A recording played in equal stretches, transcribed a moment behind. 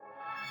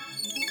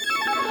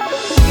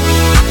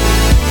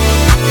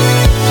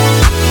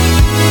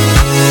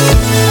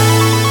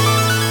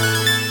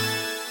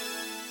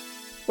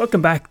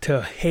Welcome back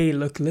to Hey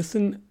Look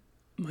Listen.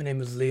 My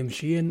name is Liam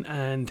Sheehan,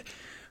 and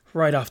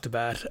right off the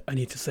bat, I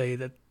need to say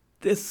that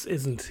this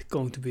isn't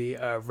going to be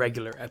a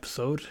regular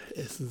episode.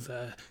 This is, do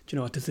you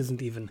know what? This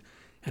isn't even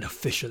an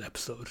official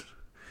episode,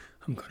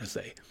 I'm going to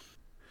say.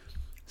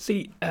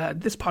 See,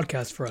 this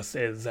podcast for us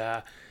is,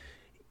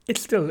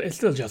 it's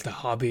still just a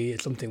hobby.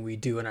 It's something we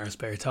do in our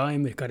spare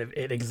time.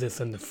 It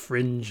exists on the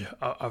fringe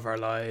of our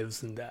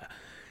lives, and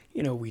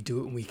we do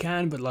it when we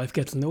can, but life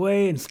gets in the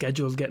way and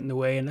schedules get in the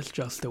way, and that's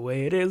just the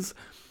way it is.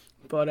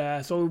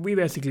 But so we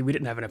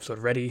didn't have an episode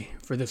ready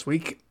for this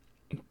week,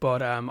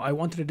 but I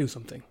wanted to do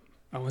something.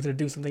 I wanted to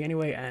do something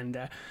anyway,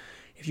 and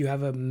if you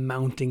have a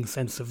mounting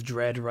sense of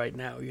dread right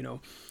now,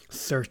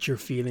 search your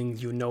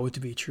feelings, you know it to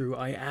be true.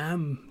 I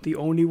am the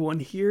only one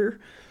here.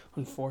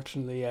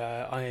 Unfortunately,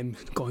 I am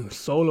going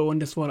solo on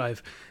this one.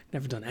 I've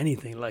never done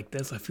anything like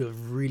this. I feel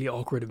really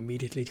awkward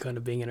immediately, kind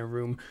of being in a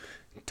room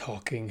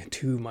talking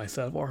to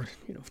myself, or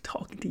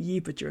talking to you,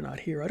 but you're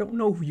not here. I don't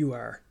know who you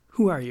are.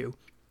 Who are you?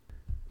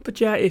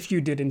 But yeah, if you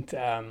didn't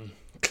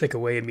click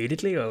away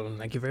immediately, well,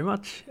 thank you very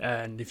much.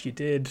 And if you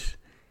did,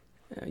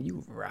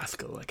 you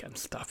rascal, I can't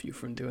stop you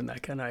from doing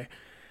that, can I?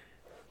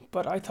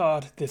 But I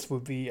thought this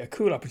would be a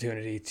cool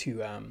opportunity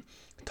to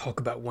talk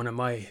about one of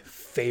my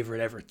favorite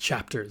ever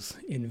chapters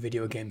in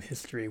video game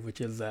history, which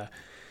is the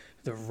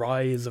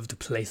rise of the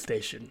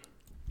PlayStation.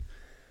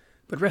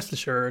 But rest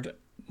assured,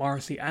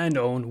 Morrissey and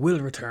Owen will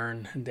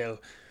return, and they'll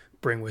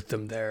bring with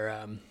them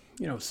their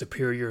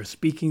superior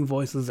speaking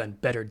voices and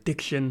better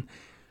diction.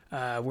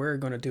 We're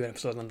going to do an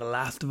episode on The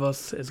Last of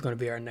Us. It's going to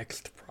be our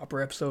next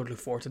proper episode. Look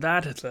forward to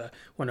that. It's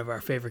one of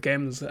our favorite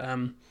games.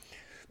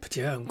 But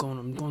yeah,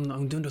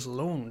 I'm doing this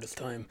alone this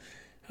time.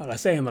 Well, I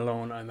say I'm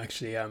alone. I'm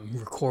actually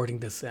recording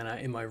this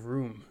in my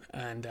room,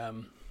 and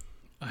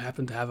I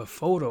happen to have a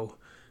photo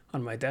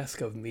on my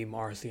desk of me,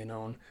 Morrissey, and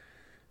Owen.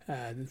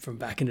 From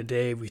back in the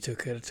day. We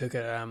took it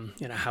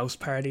in a house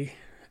party,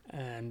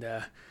 and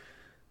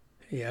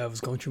I was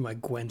going through my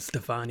Gwen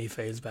Stefani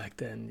phase back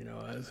then.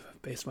 I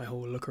based my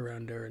whole look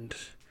around her, and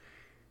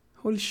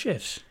holy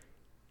shit.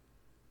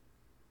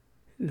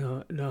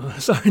 No,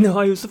 sorry, no.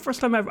 It was the first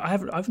time I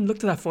haven't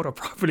looked at that photo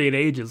properly in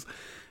ages,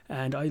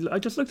 and I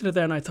just looked at it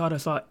there, and I thought I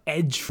saw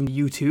Edge from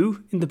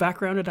U2 in the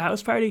background at the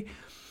house party.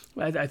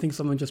 I think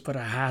someone just put a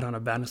hat on a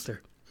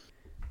banister.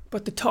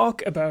 But to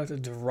talk about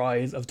the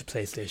rise of the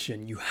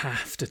PlayStation, you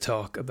have to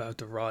talk about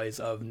the rise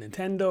of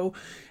Nintendo.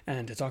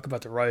 And to talk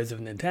about the rise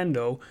of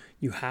Nintendo,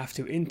 you have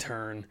to in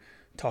turn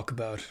talk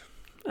about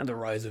the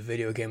rise of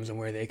video games and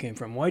where they came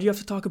from. Why do you have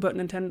to talk about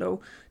Nintendo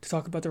to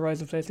talk about the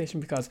rise of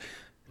PlayStation? Because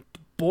to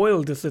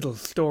boil this little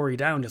story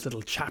down, this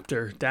little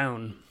chapter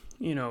down,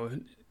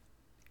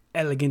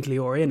 elegantly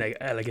or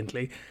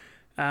inelegantly,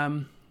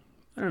 I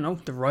don't know,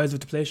 the rise of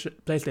the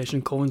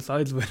PlayStation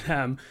coincides with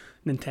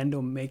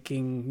Nintendo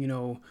making,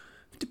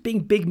 being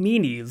big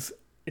meanies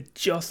at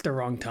just the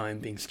wrong time,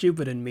 being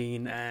stupid and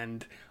mean,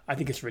 and I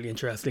think it's really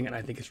interesting and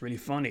I think it's really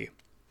funny.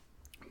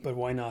 But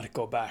why not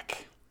go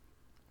back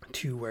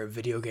to where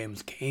video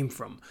games came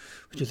from,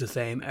 which is the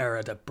same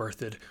era that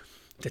birthed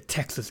the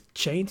Texas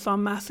Chainsaw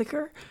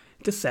Massacre,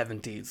 the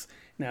 70s.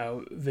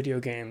 Now, video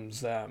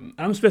games,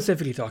 I'm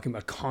specifically talking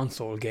about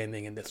console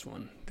gaming in this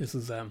one. This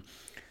is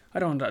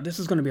this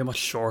is going to be a much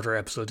shorter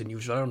episode than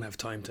usual. I don't have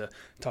time to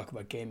talk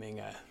about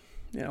gaming,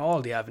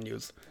 all the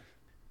avenues.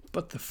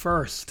 But the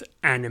first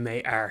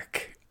anime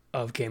arc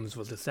of games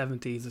was the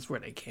 70s. Is where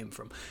they came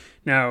from.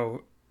 Now,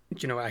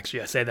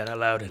 actually, I say that out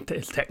loud.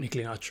 It's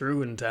technically not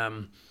true, and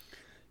a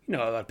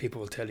lot of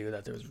people will tell you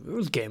that there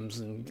was games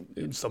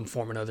in some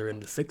form or another in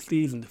the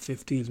 60s and the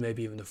 50s,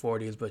 maybe even the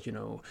 40s. But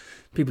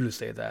people who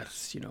say that,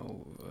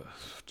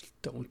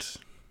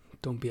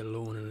 don't be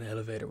alone in an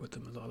elevator with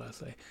them. Is all I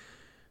say.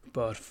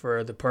 But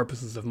for the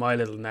purposes of my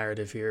little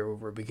narrative here,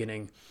 we're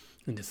beginning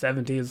in the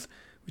 70s,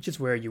 which is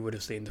where you would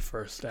have seen the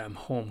first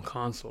home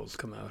consoles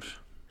come out.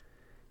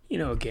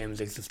 Games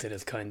existed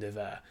as kind of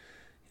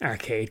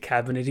arcade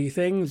cabinet-y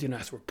things.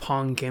 That's where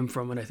Pong came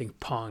from, and I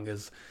think Pong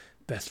is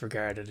best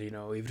regarded,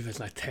 even if it's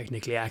not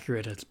technically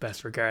accurate, it's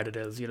best regarded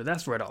as,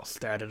 that's where it all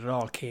started. It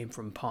all came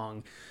from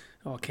Pong.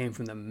 It all came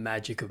from the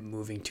magic of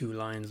moving two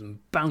lines and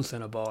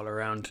bouncing a ball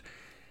around.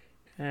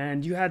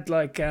 And you had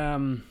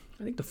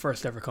I think the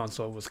first ever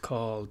console was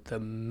called the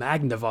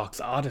Magnavox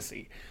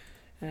Odyssey.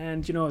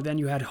 And, then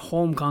you had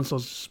home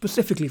consoles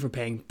specifically for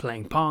playing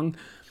Pong.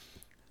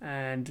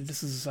 And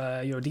this is,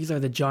 these are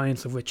the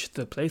giants of which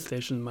the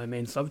PlayStation, my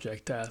main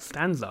subject,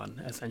 stands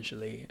on,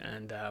 essentially.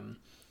 And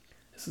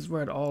this is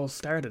where it all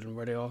started and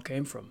where they all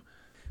came from.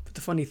 But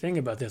the funny thing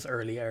about this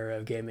early era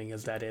of gaming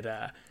is that it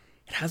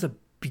has a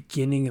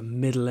beginning, a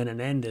middle, and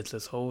an end. It's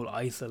this whole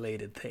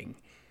isolated thing.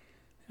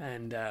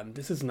 And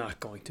this is not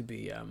going to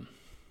be...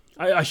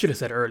 I should have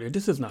said earlier,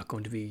 this is not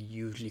going to be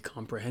hugely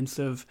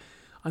comprehensive.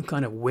 I'm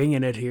kind of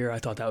winging it here. I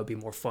thought that would be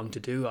more fun to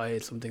do.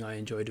 It's something I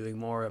enjoy doing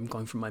more. I'm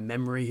going from my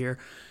memory here.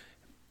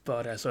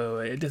 But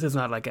so this is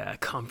not like a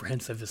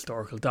comprehensive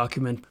historical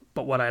document.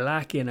 But what I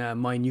lack in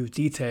minute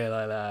detail,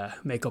 I'll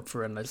make up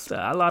for in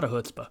a lot of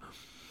chutzpah.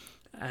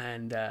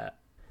 And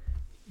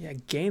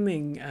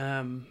gaming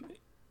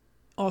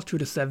all through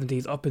the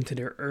 70s up into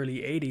the early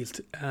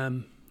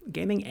 80s,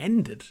 gaming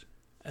ended,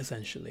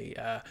 essentially,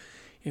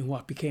 in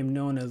what became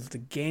known as the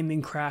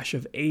gaming crash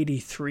of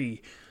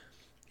 83.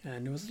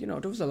 And there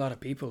was a lot of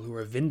people who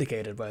were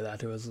vindicated by that.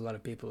 There was a lot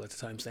of people at the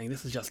time saying,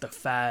 this is just a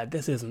fad,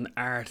 this isn't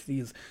art,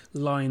 these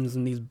lines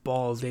and these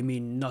balls, they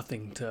mean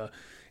nothing to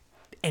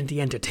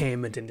the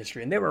entertainment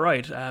industry. And they were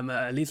right,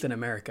 at least in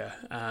America.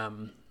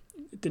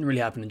 It didn't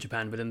really happen in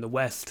Japan, but in the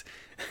West,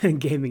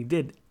 gaming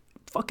did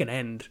fucking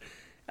end.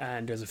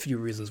 And there's a few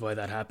reasons why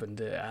that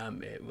happened.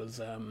 It was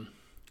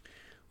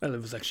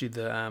actually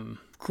the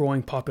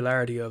growing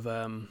popularity of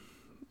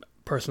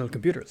personal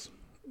computers.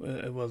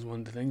 It was one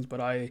of the things, but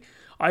I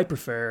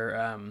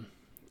prefer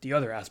the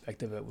other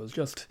aspect of it was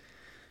just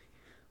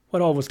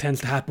what always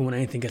tends to happen when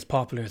anything gets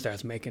popular and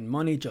starts making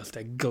money, just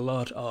a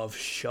glut of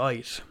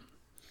shite.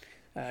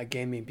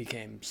 Gaming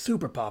became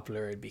super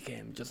popular. It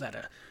became just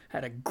had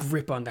a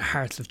grip on the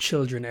hearts of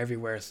children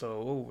everywhere.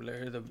 So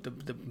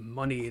the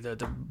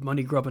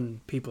money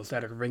grubbing people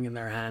started wringing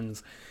their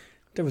hands.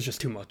 There was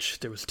just too much.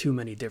 There was too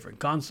many different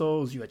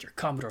consoles. You had your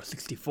Commodore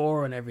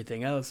 64 and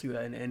everything else. You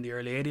had in the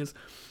early 80s,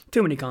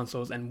 too many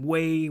consoles and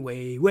way,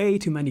 way, way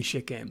too many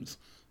shit games.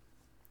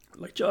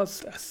 Like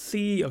just a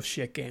sea of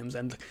shit games.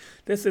 And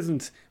this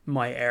isn't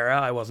my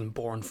era. I wasn't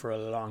born for a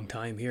long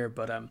time here,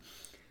 but I'm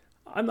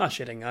not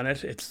shitting on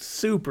it. It's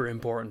super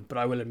important, but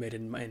I will admit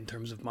in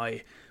terms of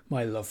my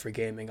love for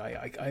gaming,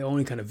 I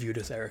only kind of view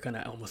this era kind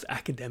of almost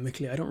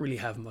academically. I don't really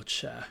have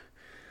much.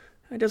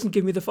 It doesn't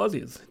give me the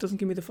fuzzies. It doesn't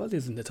give me the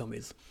fuzzies in the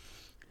tummies.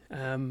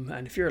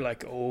 And if you're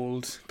like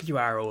old, because you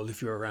are old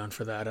if you're around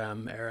for that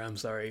era, I'm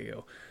sorry,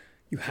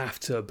 you have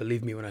to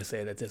believe me when I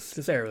say that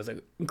this era was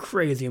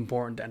crazy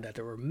important and that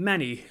there were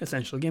many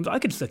essential games. I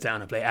could sit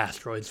down and play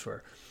Asteroids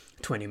for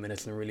 20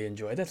 minutes and really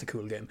enjoy it. That's a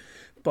cool game.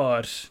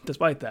 But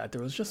despite that,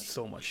 there was just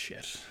so much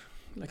shit.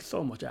 Like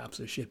so much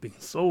absolute shit being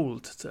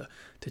sold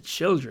to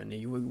children.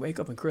 You would wake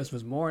up on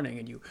Christmas morning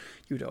and you're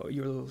a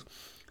little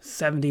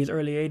 70s,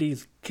 early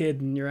 80s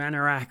kid in your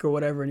anorak or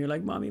whatever, and you're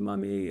like,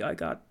 mommy, I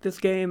got this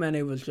game, and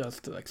it was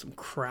just like some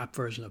crap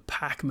version of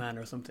Pac-Man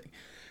or something.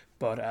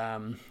 But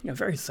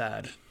very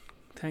sad.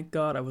 Thank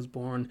God I was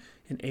born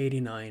in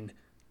 89,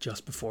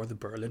 just before the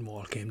Berlin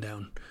Wall came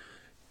down.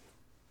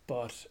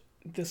 But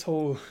this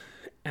whole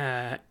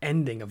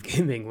ending of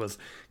gaming was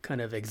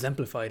kind of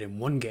exemplified in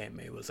one game.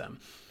 It was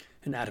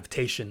an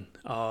adaptation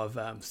of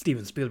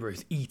Steven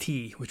Spielberg's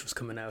E.T., which was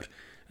coming out.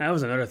 And that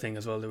was another thing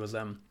as well. There was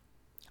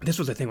this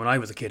was a thing when I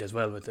was a kid as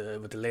well with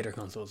the later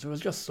consoles. There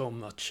was just so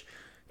much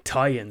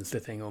tie-ins to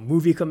thing. A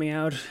movie coming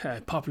out,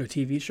 a popular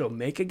TV show,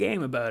 make a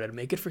game about it,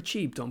 make it for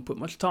cheap, don't put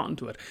much thought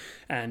into it.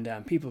 And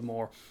people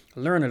more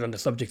learned on the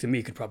subject than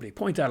me could probably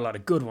point out a lot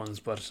of good ones,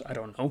 but I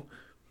don't know.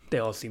 They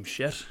all seem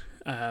shit,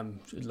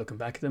 looking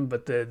back at them.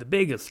 But the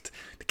biggest,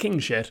 the king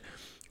shit,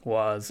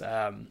 was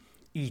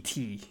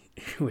E.T.,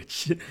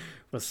 which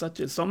was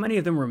so many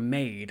of them were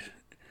made,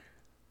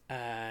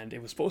 and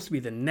it was supposed to be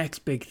the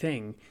next big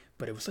thing,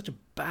 but it was such a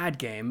bad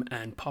game,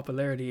 and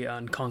popularity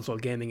on console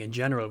gaming in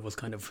general was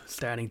kind of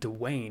starting to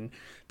wane,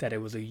 that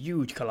it was a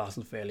huge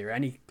colossal failure.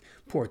 Any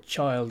poor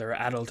child or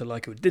adult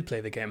alike who did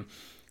play the game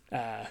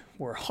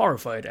were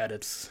horrified at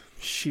its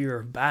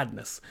sheer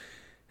badness.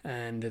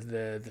 And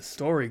the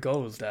story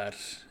goes that,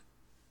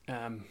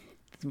 to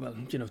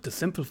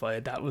simplify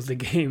it, that was the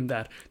game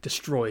that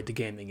destroyed the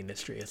gaming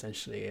industry,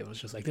 essentially. It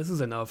was just like, this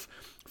is enough,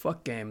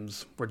 fuck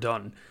games, we're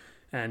done.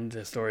 And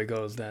the story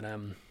goes that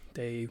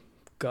they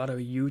got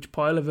a huge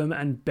pile of them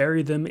and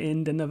buried them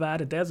in the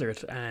Nevada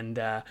desert, and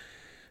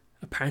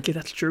apparently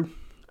that's true.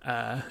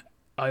 I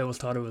always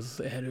thought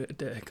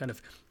it kind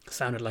of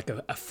sounded like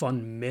a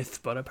fun myth,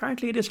 but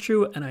apparently it is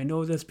true, and I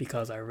know this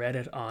because I read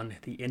it on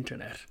the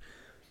internet.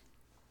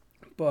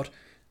 But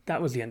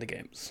that was the end of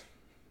games.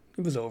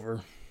 It was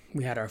over.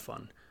 We had our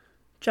fun.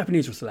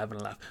 Japanese were still having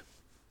a laugh.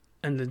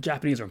 And the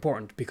Japanese are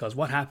important because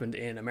what happened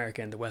in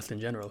America and the West in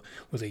general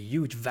was a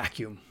huge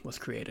vacuum was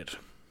created.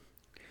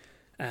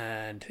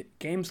 And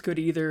games could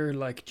either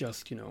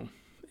just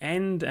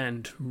end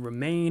and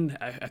remain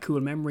a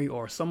cool memory,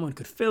 or someone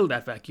could fill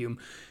that vacuum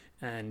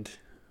and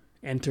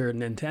enter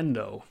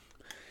Nintendo.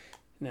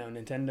 Now,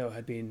 Nintendo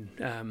had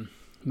been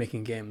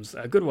making games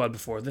a good while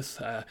before this.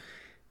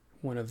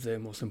 One of the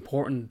most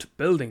important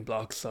building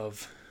blocks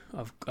of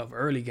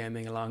early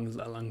gaming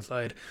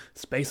alongside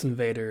Space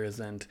Invaders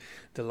and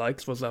the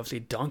likes was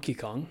obviously Donkey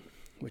Kong,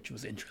 which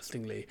was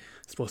interestingly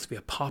supposed to be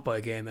a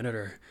Popeye game,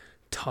 another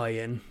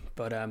tie-in,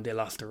 but they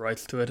lost the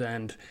rights to it,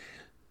 and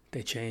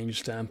they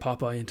changed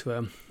Popeye into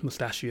a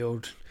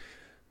mustachioed,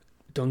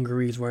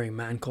 dungarees wearing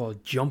man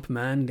called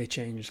Jumpman. They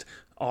changed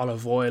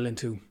Olive Oyl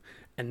into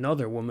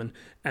another woman,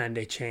 and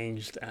they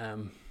changed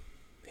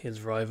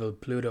his rival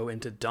Pluto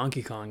into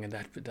Donkey Kong, and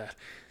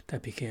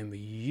that became a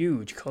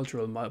huge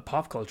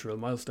pop cultural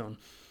milestone.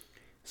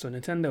 So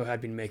Nintendo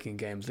had been making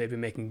games. They'd been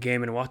making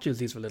Game & Watches.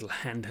 These were little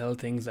handheld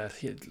things that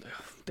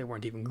they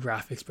weren't even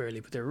graphics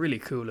barely, but they're really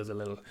cool as a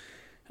little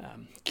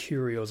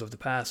curios of the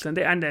past. And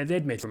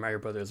they'd made Super Mario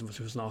Brothers, which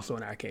was also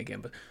an arcade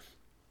game, but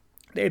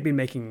they had been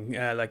making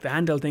like the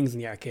handheld things in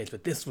the arcades.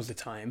 But this was the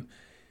time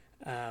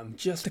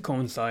just to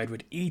coincide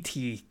with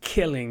E.T.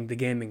 killing the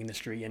gaming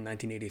industry in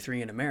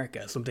 1983 in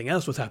America. Something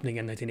else was happening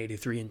in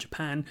 1983 in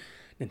Japan.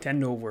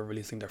 Nintendo were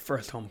releasing their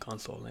first home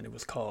console, and it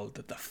was called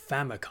the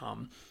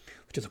Famicom,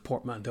 which is a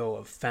portmanteau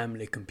of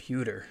family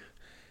computer.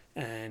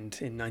 And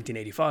in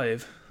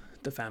 1985,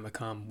 the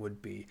Famicom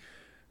would be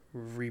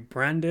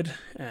rebranded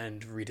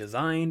and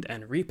redesigned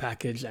and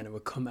repackaged, and it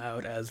would come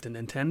out as the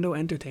Nintendo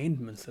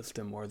Entertainment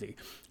System, or the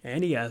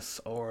NES,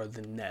 or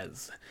the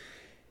NES.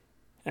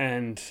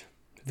 And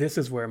this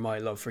is where my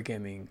love for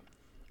gaming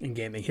and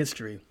gaming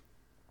history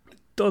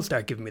does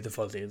start giving me the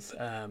fuzzies.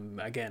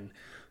 Again,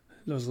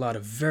 there was a lot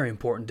of very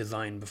important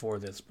design before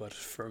this, but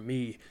for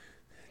me,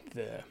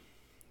 the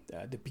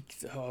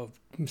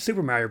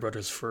Super Mario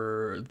Brothers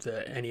for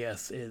the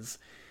NES is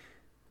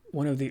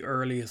one of the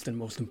earliest and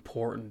most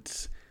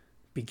important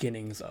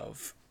beginnings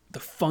of the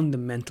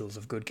fundamentals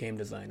of good game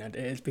design. And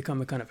it's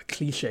become a kind of a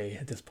cliche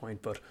at this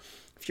point, but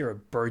if you're a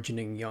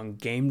burgeoning young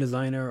game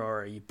designer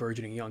or a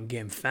burgeoning young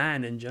game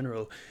fan in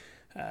general,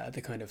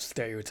 the kind of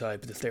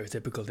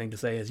stereotypical thing to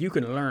say is you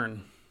can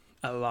learn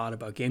a lot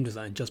about game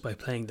design just by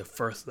playing the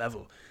first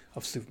level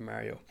of Super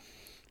Mario.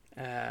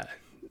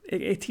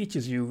 It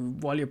teaches you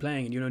while you're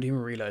playing, and you don't even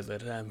realize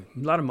it. A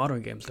lot of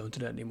modern games don't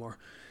do that anymore.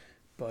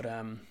 But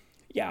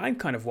yeah, I'm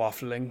kind of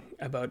waffling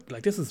about,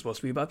 like, this is supposed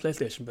to be about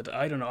PlayStation, but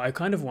I don't know. I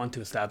kind of want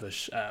to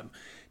establish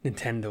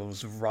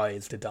Nintendo's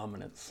rise to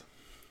dominance.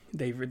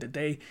 They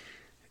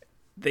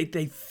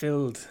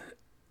filled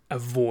a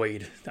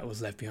void that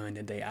was left behind,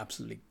 and they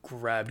absolutely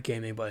grabbed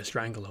gaming by a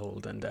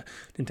stranglehold. And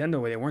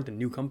Nintendo, they weren't a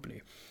new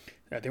company.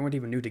 They weren't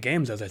even new to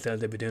games, as I said.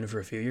 They've been doing it for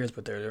a few years,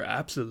 but they're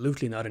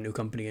absolutely not a new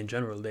company in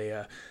general.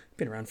 They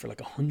been around for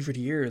like 100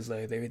 years.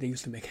 They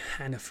used to make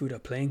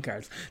Hanafuda playing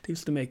cards. They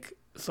used to make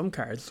some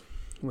cards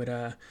with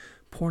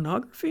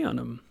pornography on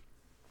them.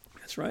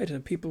 That's right,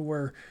 and people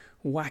were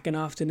whacking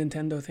off to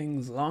Nintendo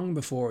things long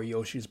before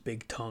Yoshi's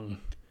Big Tongue.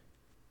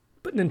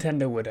 But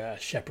Nintendo would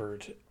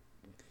shepherd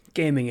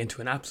gaming into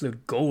an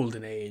absolute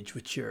golden age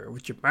with your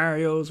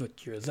Marios,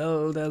 with your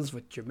Zeldas,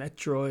 with your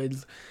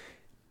Metroids.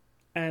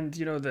 And,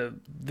 you know,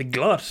 the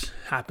glut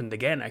happened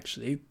again,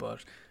 actually,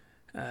 but,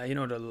 you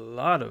know, a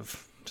lot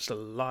of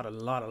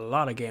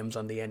games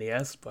on the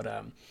NES, but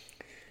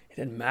it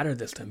didn't matter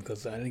this time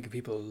because I think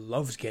people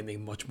loved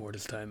gaming much more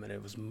this time, and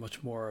it was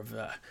much more of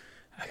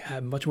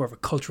a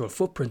cultural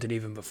footprint than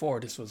even before.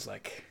 This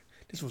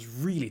was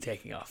really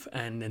taking off,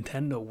 and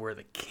Nintendo were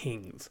the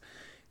kings.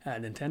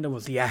 Nintendo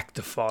was the act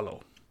to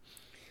follow.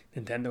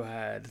 Nintendo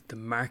had the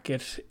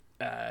market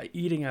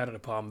eating out of the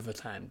palm of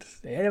its hand.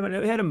 They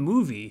had a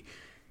movie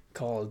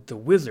called The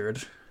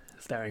Wizard,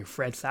 starring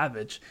Fred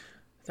Savage,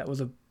 that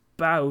was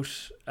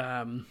about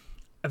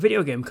a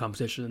video game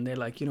competition, and they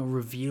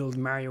revealed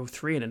Mario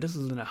 3 in it. This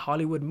was in a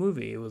Hollywood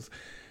movie. It was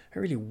a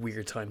really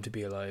weird time to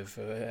be alive.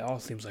 It all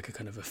seems like a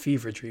kind of a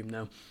fever dream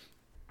now.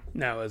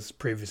 Now, as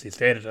previously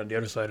stated, on the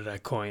other side of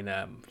that coin,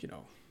 I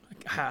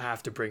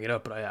have to bring it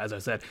up, but as I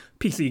said,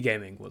 PC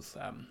gaming was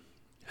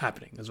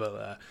happening as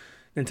well.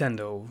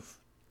 Nintendo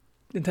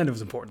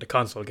was important to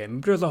console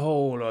gaming, but there's a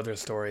whole other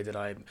story that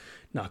I'm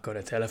not going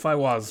to tell. If I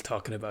was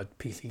talking about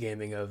PC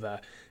gaming of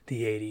the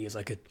 80s,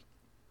 I could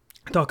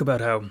talk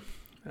about how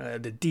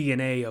the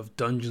DNA of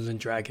Dungeons and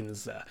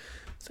Dragons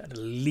started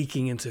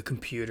leaking into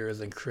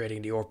computers and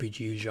creating the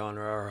RPG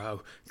genre, or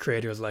how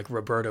creators like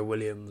Roberta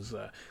Williams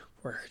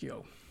were,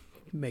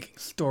 making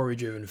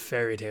story-driven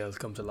fairy tales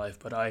come to life.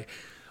 But I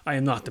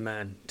am not the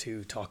man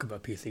to talk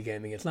about PC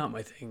gaming. It's not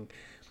my thing.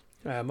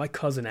 My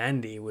cousin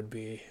Andy would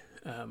be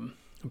a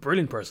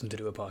brilliant person to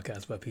do a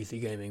podcast about PC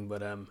gaming,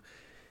 but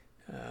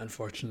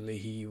unfortunately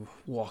he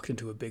walked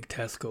into a big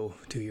Tesco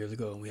 2 years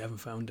ago and we haven't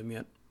found him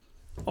yet.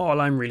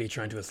 All I'm really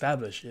trying to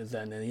establish is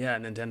that,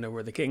 Nintendo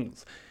were the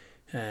kings,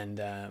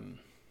 and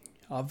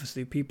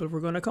obviously people were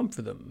going to come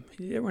for them.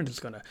 They weren't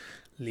just going to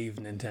leave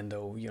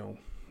Nintendo,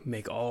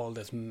 make all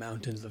this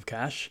mountains of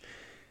cash.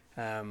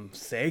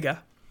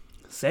 Sega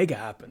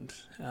happened.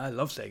 I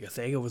love Sega.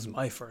 Sega was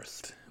my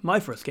first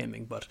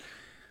gaming, but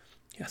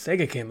yeah,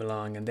 Sega came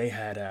along and they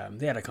had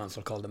a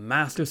console called the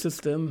Master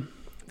System.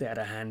 They had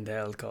a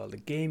handheld called the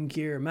Game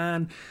Gear.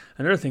 Man,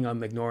 another thing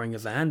I'm ignoring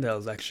is the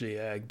handhelds.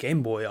 Actually,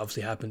 Game Boy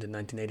obviously happened in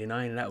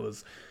 1989, and that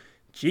was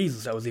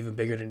even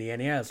bigger than the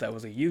NES. That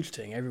was a huge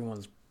thing.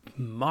 Everyone's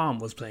mom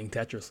was playing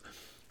Tetris.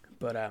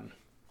 But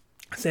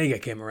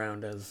Sega came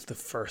around as the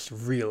first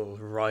real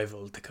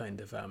rival to kind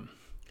of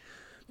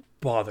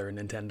bother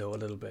Nintendo a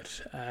little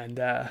bit. And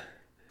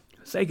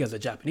Sega is a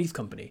Japanese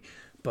company,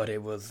 but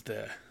it was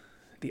the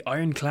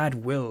ironclad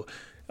will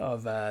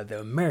of the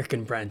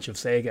American branch of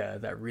Sega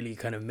that really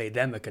kind of made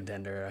them a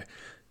contender.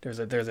 There's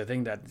a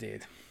thing that the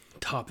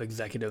top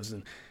executives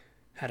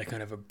had a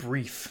kind of a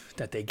brief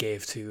that they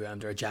gave to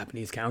their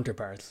Japanese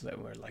counterparts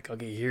that were like,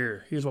 okay,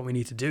 here's what we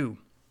need to do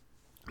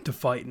to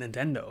fight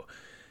Nintendo.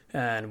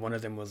 And one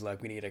of them was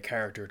like, we need a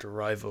character to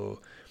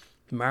rival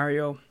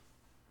Mario,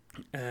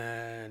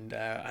 and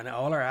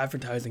all our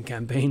advertising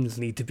campaigns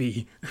need to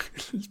be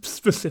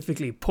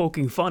specifically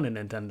poking fun at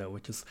Nintendo,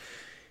 which is,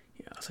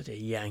 such a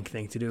yank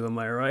thing to do, am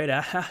I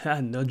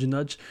right? Nudge,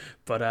 nudge.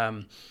 But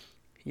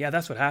yeah,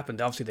 that's what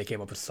happened. Obviously, they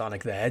came up with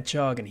Sonic the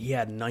Hedgehog, and he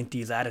had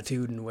 90s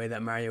attitude in a way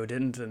that Mario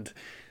didn't. And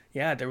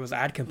yeah, there was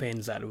ad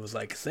campaigns that it was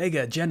like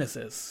Sega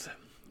Genesis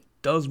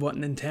does what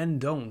Nintendo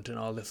don't, and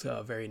all this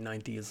very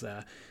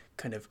 90s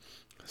kind of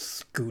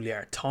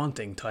schoolyard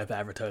taunting type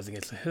advertising.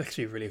 It's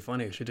actually really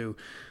funny. We should do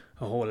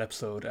a whole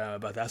episode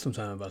about that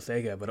sometime about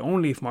Sega, but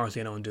only if Marcy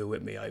and Owen do it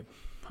with me.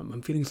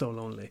 I'm feeling so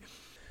lonely.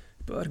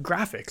 But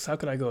graphics, how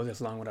could I go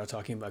this long without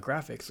talking about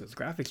graphics? Because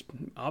graphics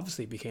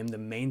obviously became the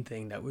main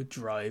thing that would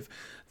drive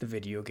the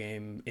video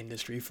game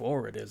industry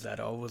forward, is that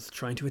always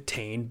trying to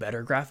attain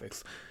better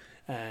graphics.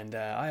 And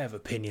I have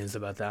opinions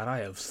about that. I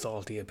have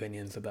salty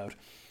opinions about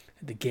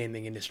the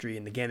gaming industry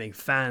and the gaming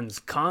fans'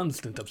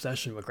 constant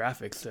obsession with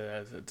graphics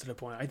to the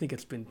point I think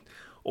it's been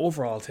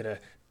overall to the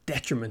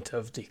detriment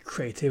of the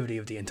creativity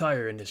of the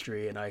entire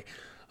industry. And I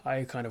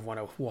kind of want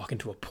to walk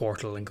into a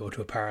portal and go to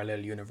a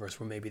parallel universe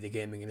where maybe the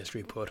gaming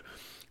industry put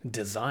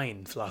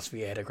design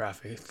philosophy ahead of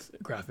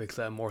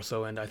graphics more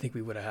so, and I think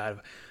we would have had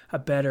a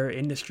better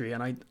industry.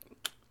 And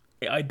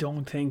I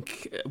don't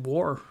think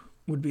war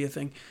would be a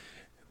thing,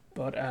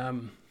 but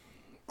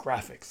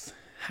graphics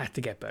had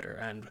to get better,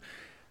 and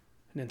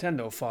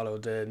Nintendo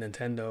followed the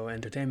Nintendo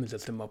Entertainment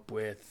System up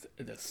with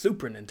the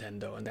Super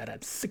Nintendo, and that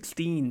had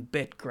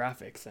 16-bit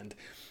graphics. And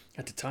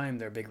at the time,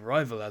 their big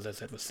rival, as I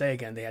said, was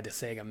Sega, and they had the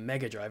Sega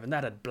Mega Drive, and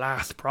that had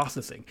blast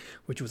processing,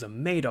 which was a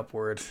made-up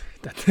word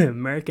that the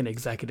American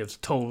executives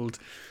told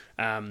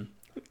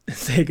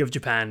Sega of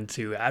Japan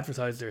to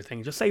advertise their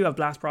thing. Just say you have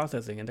blast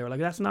processing, and they were like,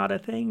 that's not a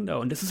thing,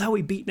 though. And this is how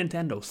we beat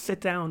Nintendo. Sit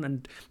down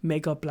and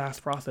make up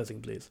blast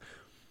processing, please.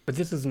 But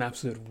this is an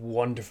absolute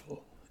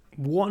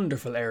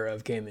wonderful era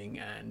of gaming,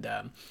 and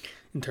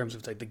in terms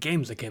of like the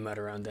games that came out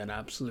around then,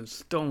 absolute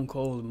stone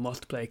cold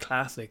must play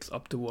classics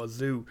up to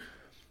wazoo.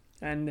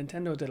 And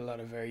Nintendo did a lot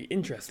of very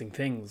interesting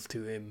things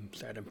to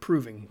start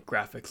improving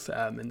graphics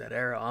in that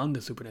era. On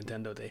the Super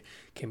Nintendo, they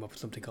came up with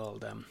something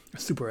called a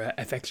Super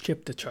FX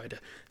chip to try to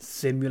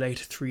simulate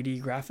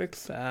 3D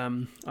graphics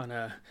on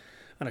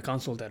a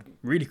console that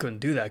really couldn't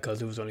do that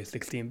because it was only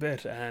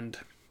 16-bit, and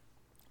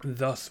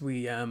thus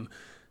we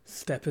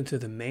step into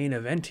the main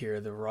event here,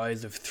 the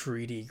rise of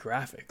 3D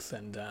graphics,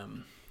 and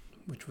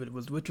which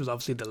was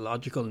obviously the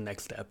logical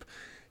next step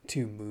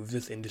to move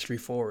this industry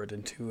forward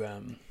into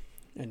a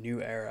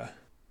new era.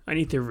 I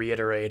need to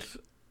reiterate,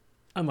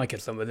 I might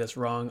get some of this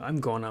wrong.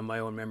 I'm going on my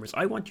own memories.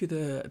 I want you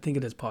to think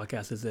of this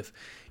podcast as if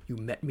you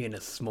met me in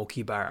a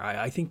smoky bar.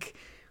 I think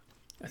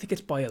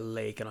it's by a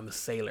lake, and I'm a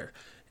sailor,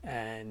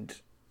 and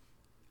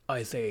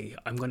I say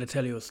I'm going to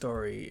tell you a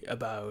story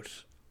about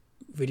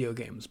video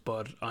games,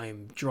 but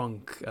I'm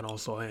drunk, and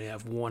also I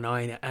have one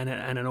eye and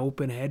an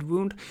open head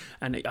wound,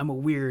 and I'm a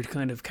weird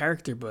kind of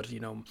character, but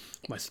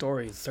my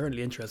story is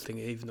certainly interesting,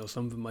 even though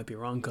some of it might be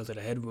wrong because of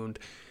the head wound.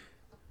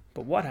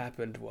 But what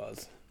happened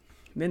was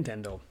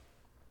Nintendo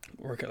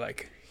worked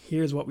like,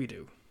 here's what we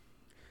do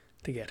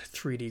to get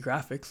 3D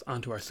graphics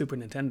onto our Super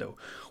Nintendo.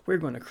 We're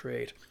going to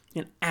create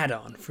an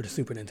add-on for the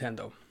Super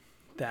Nintendo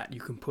that you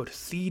can put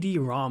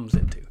CD-ROMs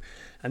into.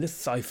 And this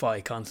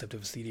sci-fi concept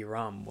of a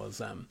CD-ROM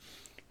was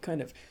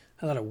kind of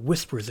a lot of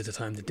whispers at the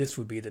time that this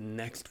would be the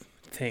next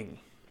thing.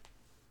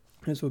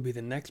 This would be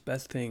the next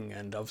best thing,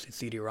 and obviously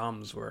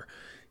CD-ROMs were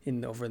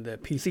over in the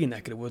PC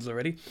neck of the woods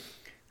already.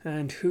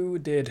 And who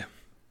did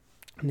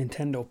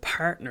Nintendo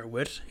partner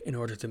with in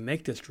order to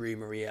make this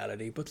dream a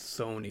reality but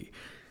Sony?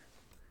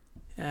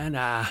 And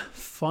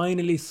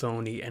finally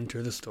Sony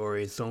enter the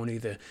story.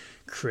 Sony, the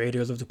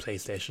creators of the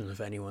PlayStation,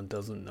 if anyone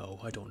doesn't know.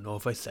 I don't know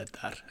if I said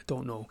that. I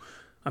don't know.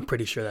 I'm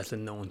pretty sure that's a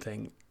known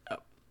thing.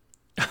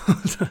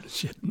 Hold on,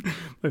 shit.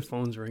 My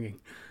phone's ringing.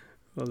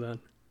 Hold on.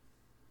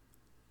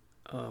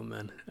 Oh,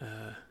 man.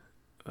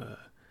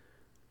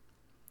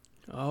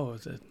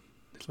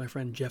 It's my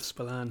friend Jeff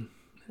Spillane.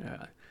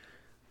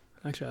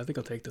 Actually, I think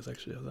I'll take this,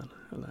 actually. Hold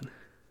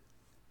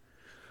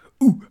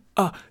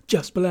on.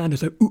 Jeff Spillane.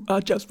 It's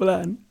like, Jeff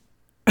Spillane.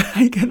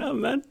 How you getting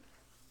on, man?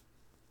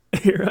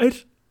 You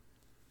right?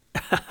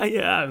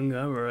 Yeah, I'm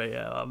alright.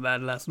 Yeah. Oh,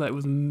 man, last night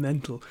was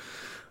mental.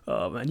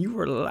 Oh, man, you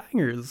were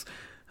langers.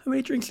 How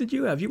many drinks did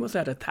you have? You must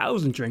have had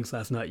 1,000 drinks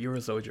last night. You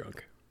were so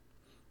drunk.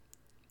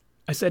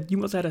 I said you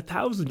must have had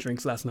 1,000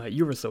 drinks last night.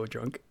 You were so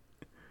drunk.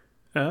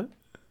 Huh?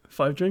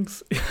 5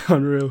 drinks?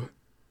 Unreal.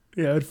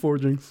 Yeah, I had 4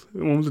 drinks.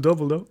 One was a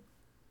double, though.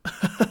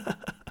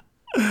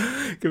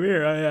 Come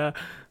here. I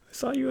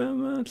saw you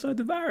outside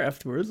the bar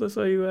afterwards. I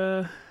saw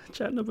you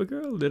chatting up a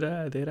girl. Did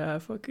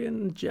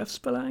fucking Jeff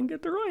Spillane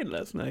get the ride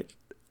last night?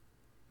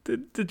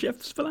 Did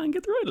Jeff Spillane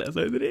get the ride last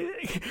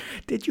night?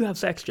 Did you have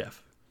sex,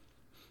 Jeff?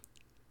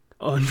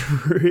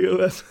 Unreal.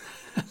 That's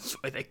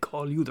why they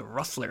call you the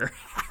Rustler.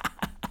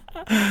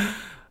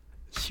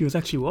 She was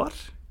actually what?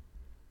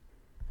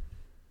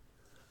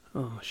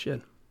 Oh,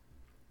 shit.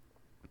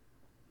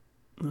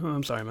 Oh,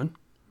 I'm sorry, man.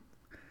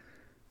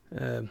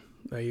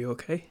 Are you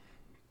okay?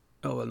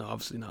 Oh, well, no,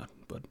 obviously not.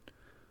 But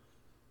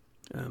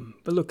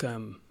look,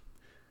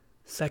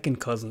 second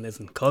cousin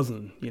isn't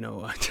cousin,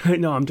 No,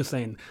 I'm just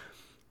saying,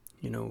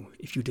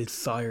 if you did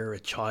sire a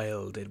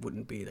child, it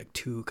wouldn't be like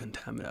too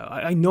contaminated.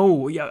 I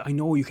know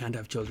you can't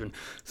have children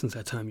since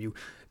that time you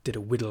did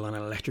a whittle on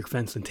an electric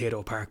fence in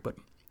Tato Park. But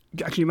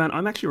actually, man,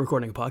 I'm actually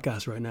recording a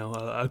podcast right now.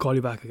 I'll call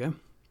you back again.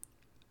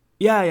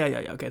 Yeah.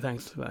 Okay,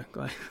 thanks.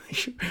 Bye.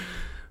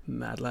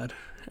 Mad lad.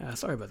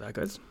 Sorry about that,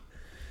 guys.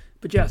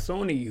 But yeah,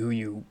 Sony, who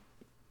you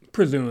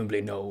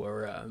presumably know,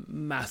 are a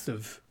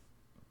massive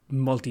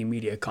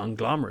multimedia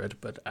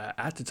conglomerate. But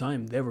at the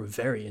time, they were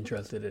very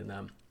interested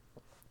in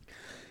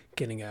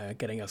getting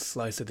a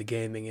slice of the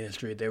gaming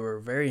industry. They were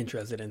very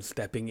interested in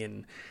stepping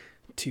in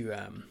to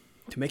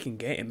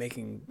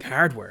making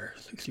hardware.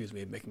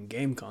 Making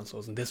game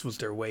consoles, and this was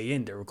their way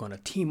in. They were going to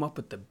team up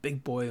with the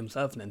big boy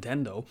himself,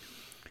 Nintendo,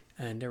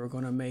 and they were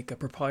going to make a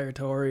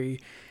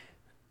proprietary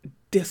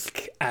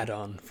disc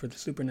add-on for the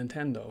Super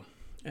Nintendo,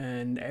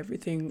 and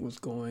everything was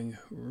going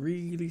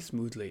really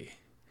smoothly.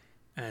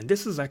 And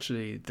this is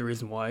actually the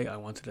reason why I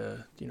wanted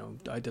to,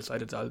 I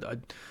decided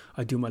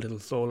I'd do my little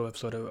solo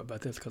episode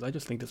about this, because I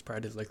just think this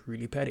part is like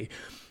really petty.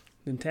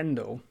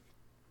 Nintendo,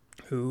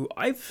 who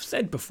I've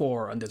said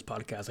before on this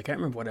podcast, I can't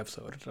remember what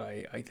episode,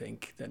 I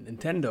think that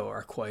Nintendo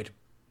are quite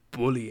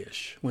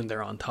bullyish when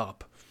they're on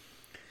top.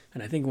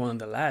 And I think one of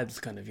the lads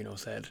kind of,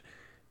 said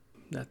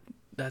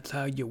that's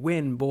how you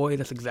win, boy.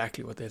 That's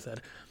exactly what they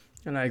said.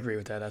 And I agree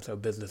with that. That's how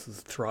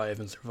businesses thrive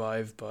and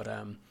survive. But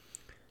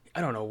I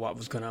don't know what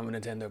was going on with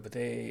Nintendo, but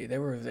they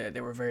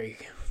were very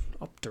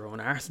up their own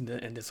arse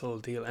in this whole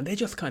deal, and they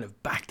just kind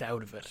of backed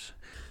out of it.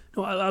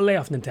 No, I'll lay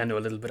off Nintendo a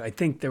little bit. I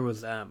think there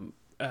was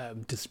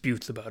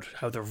disputes about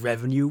how the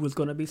revenue was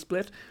going to be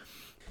split,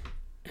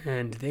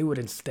 and they would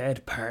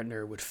instead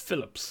partner with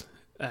Philips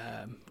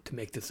to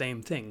make the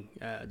same thing,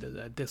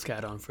 the disc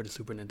add-on for the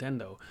Super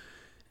Nintendo.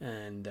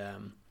 And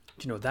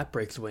that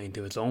breaks away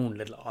into its own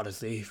little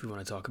odyssey, if you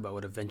want to talk about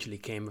what eventually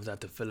came of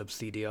that, the Philips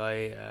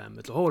CDI.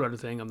 It's a whole other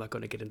thing. I'm not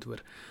going to get into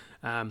it.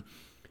 And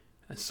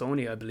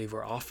Sony, I believe,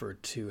 were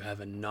offered to have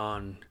a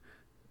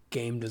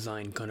non-game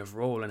design kind of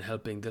role in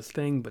helping this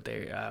thing, but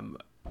they,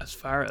 as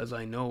far as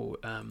I know,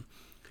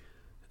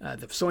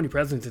 the Sony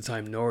president at the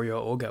time,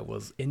 Norio Oga,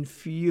 was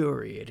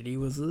infuriated. He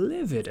was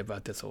livid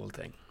about this whole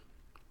thing.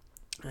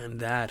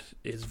 And that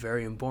is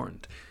very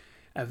important.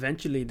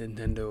 Eventually,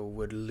 Nintendo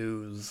would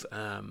lose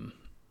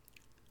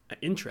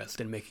interest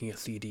in making a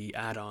CD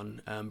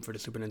add-on for the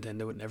Super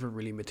Nintendo. It never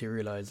really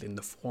materialized in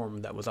the form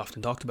that was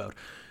often talked about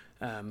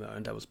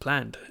and that was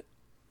planned.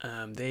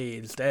 They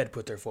instead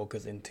put their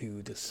focus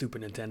into the Super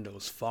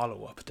Nintendo's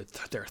follow-up,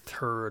 their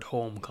third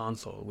home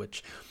console,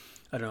 which,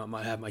 I don't know, I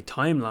might have my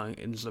timeline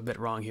is a bit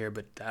wrong here,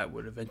 but that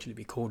would eventually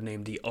be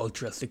codenamed the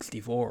Ultra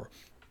 64.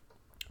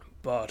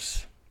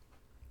 But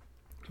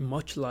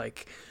much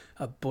like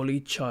a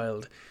bullied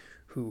child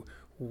who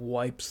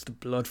wipes the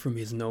blood from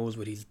his nose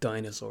with his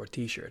dinosaur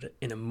t-shirt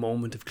in a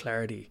moment of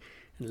clarity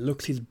and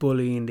looks his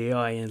bully in the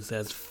eye and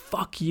says,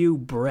 "Fuck you,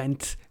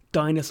 Brent,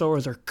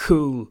 dinosaurs are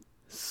cool,"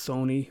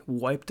 Sony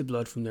wiped the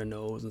blood from their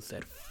nose and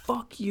said,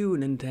 "Fuck you,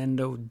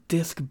 Nintendo,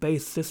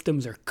 disc-based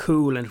systems are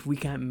cool, and if we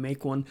can't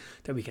make one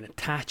that we can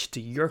attach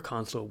to your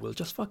console, we'll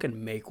just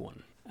fucking make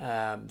one."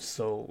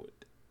 So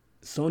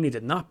Sony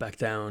did not back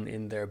down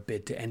in their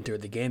bid to enter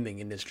the gaming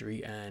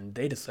industry, and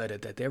they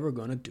decided that they were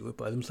going to do it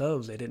by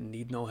themselves. They didn't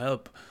need no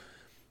help.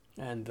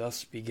 And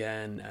thus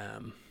began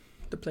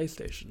the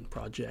PlayStation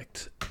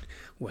project.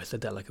 Well, I said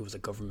that like it was a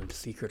government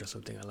secret or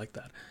something. I like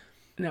that.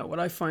 Now,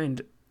 what I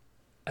find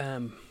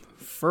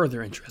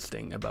further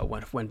interesting about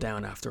what went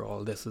down after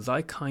all this is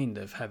I kind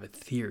of have a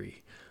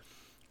theory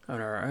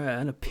or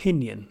an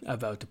opinion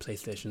about the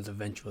PlayStation's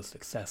eventual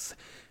success,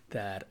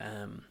 that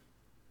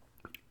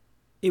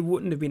it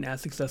wouldn't have been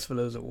as successful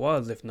as it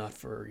was if not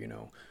for,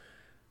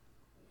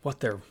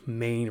 what their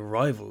main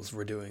rivals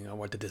were doing and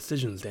what the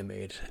decisions they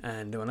made.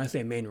 And when I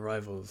say main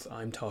rivals,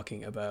 I'm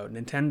talking about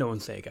Nintendo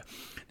and Sega.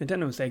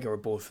 Nintendo and Sega were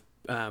both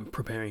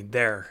preparing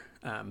their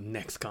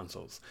next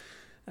consoles,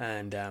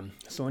 and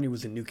Sony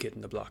was a new kid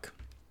in the block.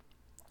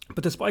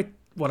 But despite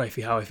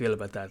how I feel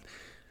about that,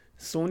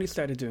 Sony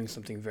started doing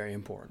something very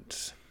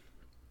important.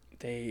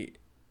 They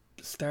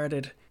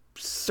started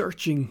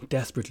searching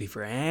desperately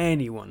for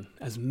anyone,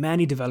 as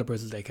many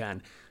developers as they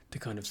can, to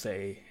kind of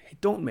say, hey,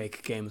 don't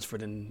make games for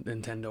the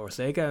Nintendo or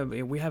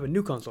Sega. We have a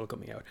new console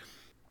coming out,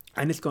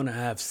 and it's going to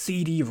have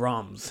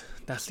CD-ROMs.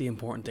 That's the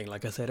important thing.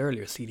 Like I said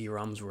earlier,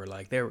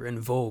 CD-ROMs they were in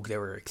vogue, they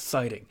were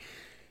exciting.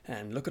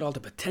 And look at all the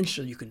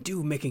potential you can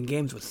do making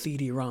games with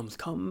CD-ROMs.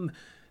 Come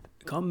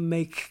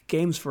make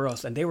games for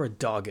us. And they were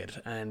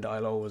dogged, and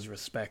I'll always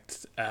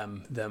respect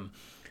them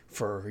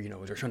for,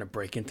 they're trying to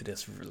break into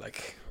this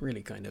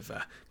really kind of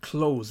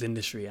closed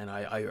industry, and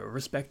I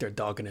respect their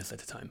doggedness at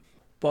the time.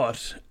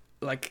 But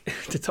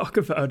to talk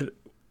about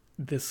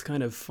this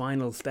kind of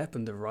final step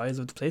in the rise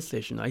of the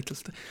PlayStation, I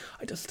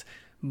just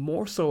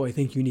more so I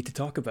think you need to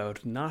talk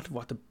about not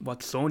what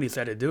Sony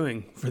started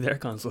doing for their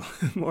console,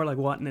 more like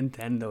what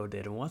Nintendo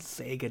did and what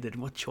Sega did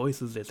and what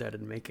choices they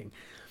started making.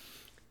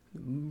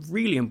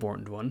 Really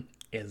important one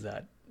is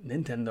that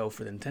Nintendo,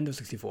 for the Nintendo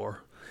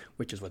 64,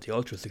 which is what the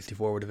Ultra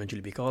 64 would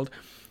eventually be called,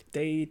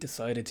 they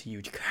decided to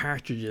use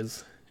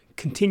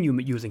continue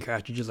using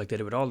cartridges like they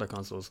did with all their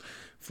consoles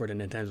for the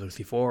Nintendo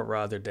 64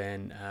 rather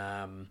than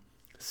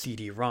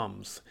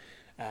CD-ROMs.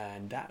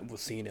 And that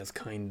was seen as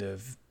kind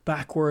of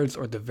backwards,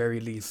 or at the very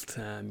least,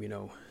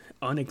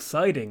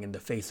 unexciting in the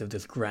face of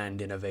this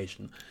grand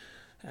innovation.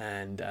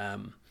 And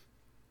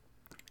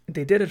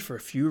they did it for a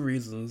few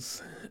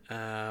reasons.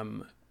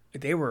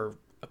 They were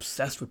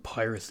obsessed with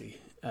piracy.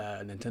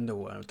 Nintendo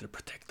wanted to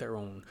protect their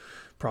own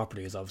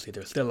properties. Obviously,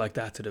 they're still like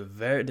that to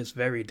this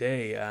very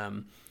day.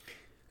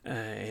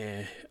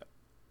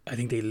 I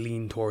think they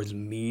lean towards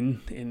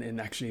mean in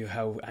actually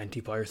how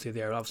anti-piracy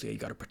they are. Obviously, you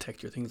got to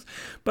protect your things.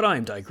 But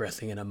I'm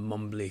digressing in a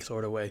mumbly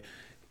sort of way.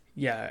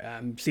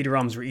 Yeah,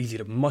 CD-ROMs were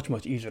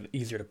much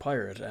easier to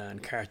pirate,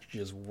 and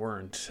cartridges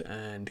weren't.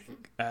 And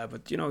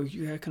but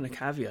you had kind of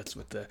caveats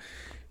with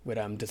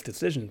this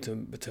decision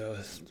to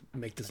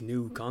make this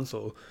new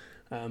console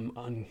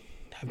on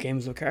have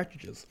games with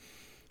cartridges,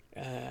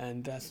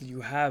 and as you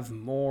have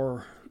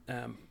more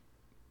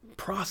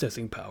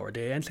processing power. The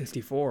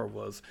N64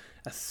 was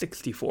a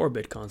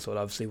 64-bit console,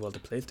 obviously, while the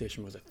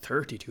PlayStation was a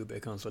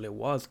 32-bit console. It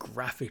was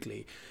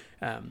graphically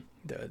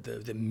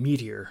the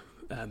meteor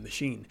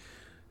machine.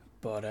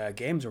 But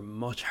games are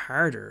much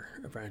harder,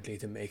 apparently,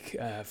 to make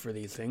for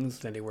these things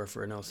than they were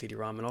for an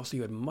CD-ROM. And also,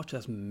 you had much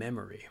less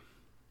memory.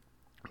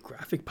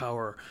 Graphic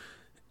power,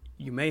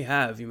 you may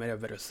have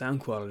better sound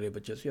quality,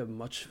 but just you have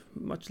much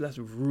less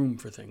room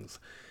for things.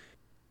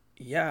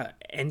 Yeah,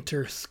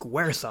 enter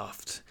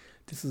Squaresoft.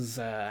 This is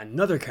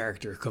another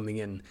character coming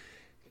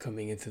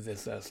into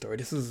this story.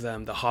 This is the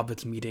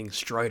Hobbits meeting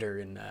Strider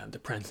in the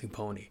Prancing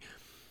Pony.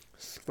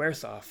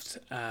 Squaresoft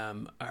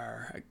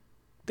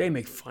they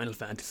make Final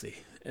Fantasy,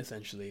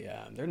 essentially.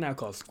 They're now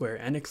called Square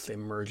Enix. They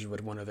merged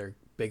with one of their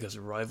biggest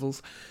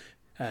rivals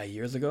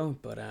years ago,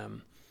 but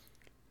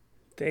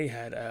they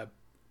had a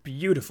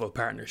beautiful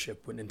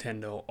partnership with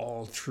Nintendo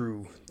all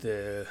through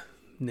the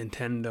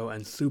Nintendo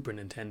and Super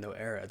Nintendo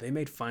era. They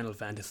made Final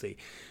Fantasy,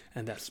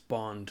 and that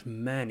spawned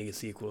many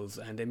sequels,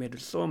 and they made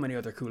so many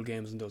other cool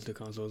games in those two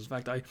consoles. In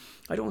fact, I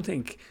don't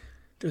think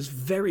there's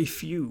very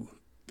few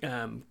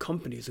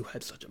companies who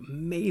had such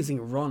amazing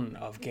run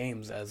of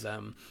games as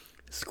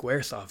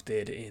Squaresoft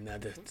did in the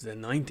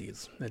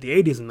 90s,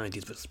 the 80s and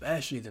 90s, but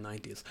especially the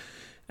 90s.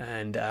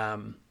 And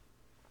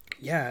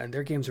and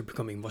their games are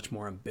becoming much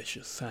more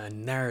ambitious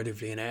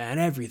narratively and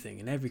everything,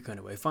 in every kind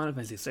of way. Final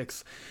Fantasy VI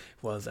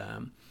was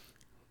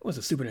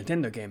a Super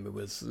Nintendo game. It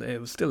was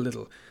still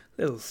little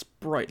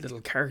sprite,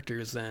 little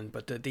characters,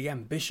 but the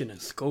ambition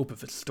and scope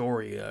of its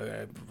story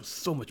was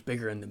so much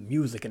bigger, and the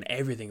music and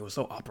everything, it was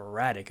so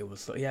operatic. It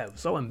was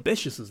so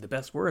ambitious is the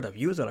best word. I've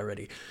used it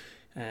already.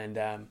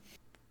 And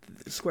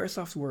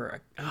Squaresoft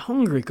were a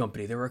hungry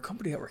company. They were a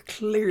company that were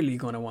clearly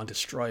going to want to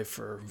strive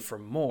for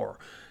more,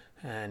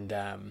 and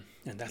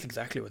that's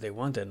exactly what they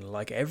wanted. And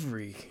like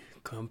every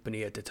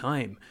company at the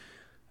time,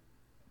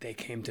 they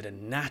came to the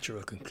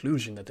natural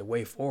conclusion that the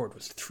way forward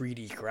was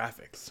 3D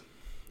graphics.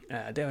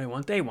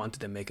 They wanted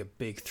to make a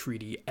big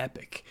 3D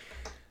epic,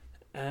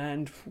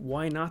 and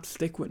why not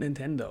stick with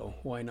Nintendo?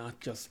 Why not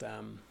just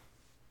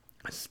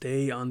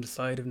stay on the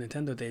side of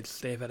Nintendo?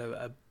 They've had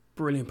a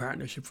brilliant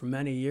partnership for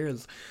many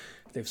years.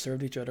 They've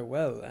served each other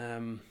well.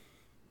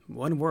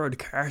 One word: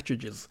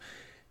 cartridges.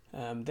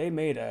 They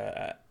made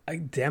a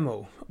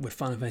demo with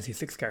Final Fantasy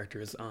VI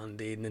characters on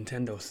the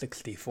Nintendo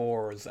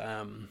 64's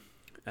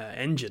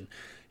engine.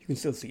 You can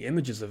still see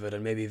images of it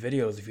and maybe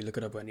videos if you look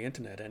it up on the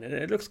internet, and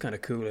it looks kind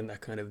of cool in that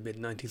kind of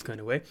mid-90s kind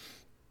of way.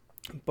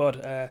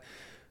 But I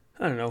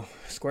don't know,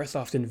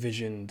 Squaresoft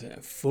envisioned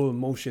full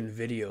motion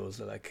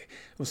videos. Like,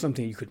 it was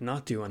something you could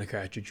not do on a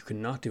cartridge, you could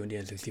not do in the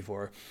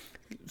N64.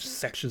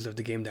 Sections of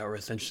the game that were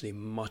essentially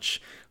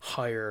much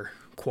higher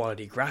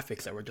quality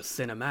graphics that were just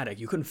cinematic,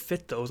 you couldn't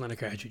fit those on a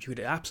cartridge. You could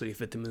absolutely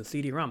fit them in a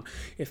CD-ROM.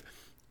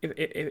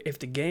 If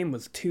the game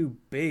was too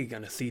big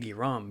on a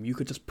CD-ROM, you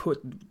could just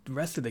put the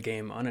rest of the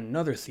game on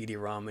another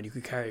CD-ROM and you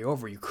could carry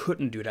over. You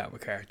couldn't do that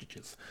with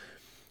cartridges.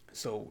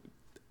 So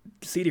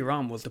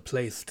CD-ROM was the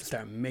place to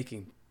start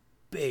making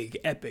big,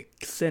 epic,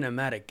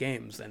 cinematic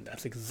games, and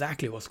that's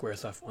exactly what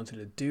Squaresoft wanted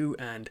to do.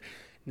 And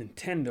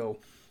Nintendo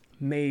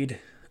made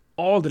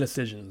all the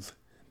decisions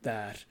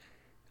that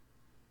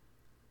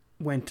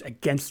went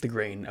against the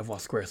grain of what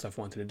Squaresoft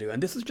wanted to do.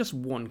 And this is just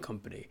one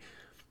company.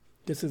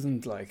 This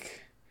isn't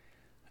like...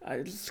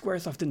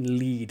 Squaresoft didn't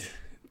lead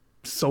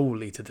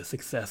solely to the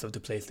success of the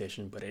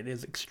PlayStation, but it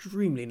is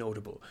extremely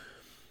notable.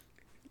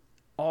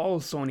 All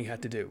Sony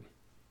had to do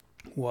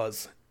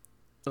was,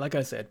 like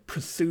I said,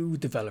 pursue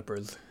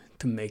developers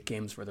to make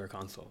games for their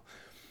console.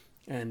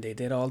 And they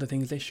did all the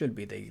things they should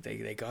be.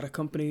 They got a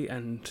company,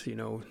 and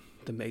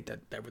they made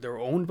that they were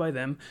owned by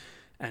them,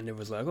 and it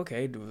was like,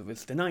 okay,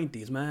 it's the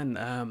 90s,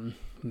 man.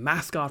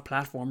 Mascot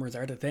platformers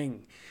are the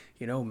thing.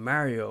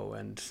 Mario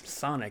and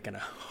Sonic and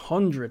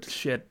 100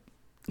 shit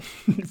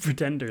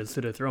pretenders to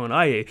the throne.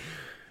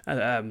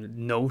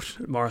 Note,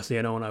 Morrissey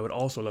and Owen, I would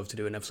also love to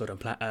do an episode on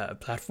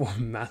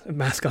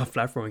mascot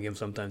platforming game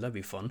sometimes. That'd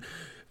be fun.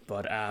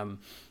 But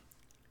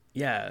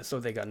so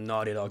they got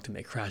Naughty Dog to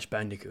make Crash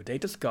Bandicoot. They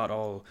got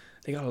a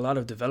lot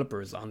of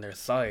developers on their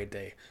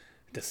side.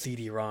 the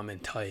CD-ROM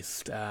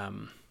enticed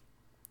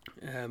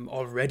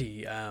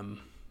already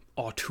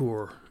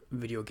auteur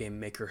video game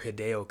maker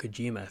Hideo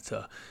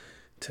Kojima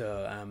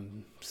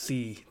to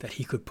see that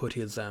he could put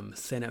his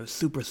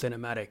super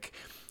cinematic,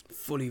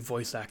 fully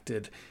voice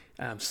acted,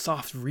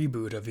 soft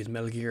reboot of his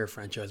Metal Gear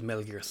franchise,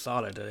 Metal Gear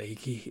Solid.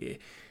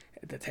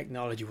 The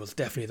technology was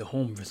definitely the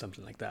home for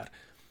something like that.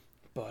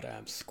 But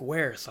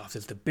Squaresoft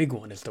is the big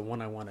one. It's the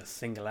one I want to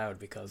single out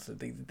because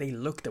they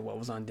looked at what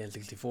was on the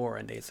N64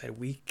 and they said,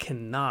 we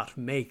cannot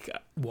make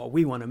what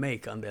we want to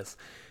make on this.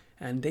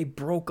 And they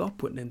broke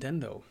up with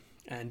Nintendo.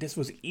 And this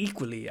was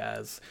equally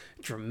as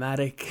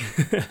dramatic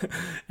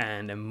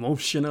and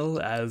emotional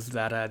as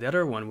that the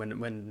other one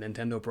when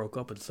Nintendo broke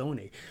up with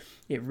Sony.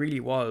 It really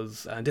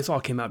was. And this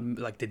all came out,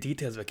 like the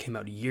details of it came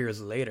out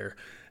years later.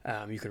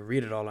 You can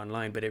read it all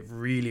online, but it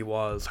really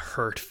was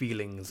hurt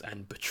feelings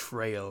and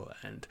betrayal.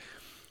 And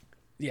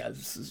yeah,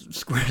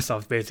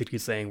 Squaresoft basically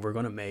saying we're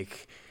going to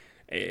make,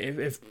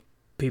 if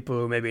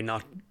people maybe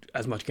not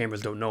as much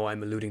gamers don't know,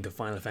 I'm alluding to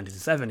Final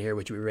Fantasy VII here,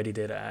 which we already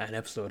did an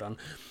episode on.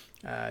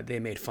 They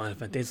made Final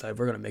Fantasy. They said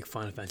we're going to make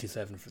Final Fantasy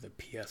VII for the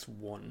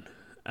PS1,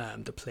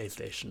 the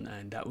PlayStation,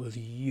 and that was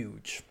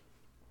huge.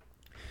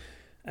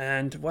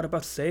 And what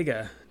about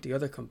Sega, the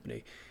other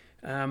company?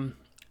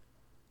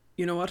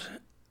 You know what?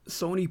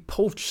 Sony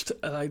poached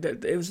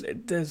it was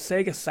the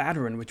Sega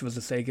Saturn, which was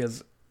the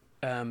Sega's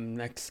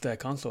next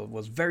console,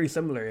 was very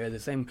similar. It had the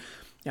same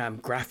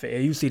graphic.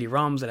 It used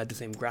CD-ROMs that had the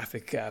same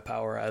graphic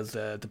power as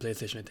the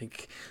PlayStation. I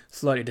think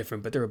slightly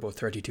different, but they were both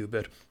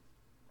 32-bit.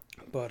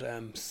 But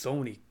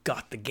Sony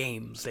got the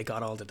games. They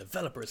got all the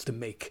developers to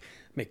make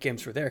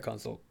games for their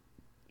console.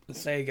 The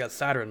Sega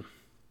Saturn,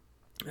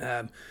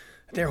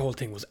 their whole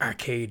thing was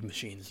arcade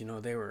machines. You know,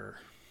 they were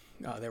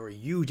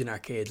huge in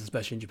arcades,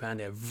 especially in Japan.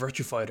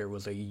 Virtua Fighter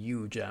was a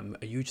huge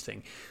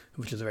thing,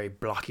 which is a very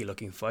blocky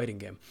looking fighting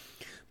game.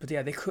 But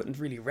yeah, they couldn't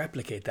really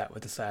replicate that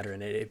with the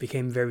Saturn. It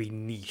became very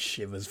niche.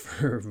 It was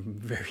for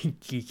very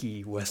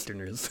geeky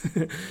Westerners,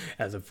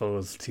 as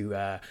opposed to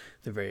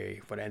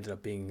what ended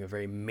up being a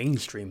very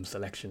mainstream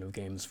selection of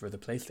games for the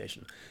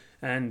PlayStation.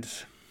 And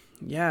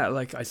yeah,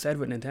 like I said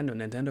with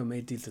Nintendo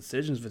made these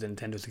decisions with the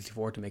Nintendo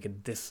 64 to make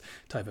it this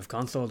type of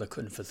console that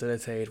couldn't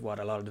facilitate what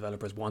a lot of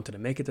developers wanted to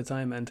make at the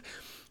time. And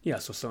yeah,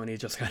 so Sony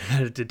just kind of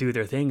had to do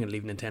their thing and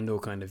leave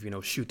Nintendo kind of,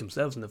 shoot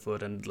themselves in the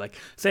foot. And like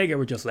Sega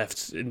were just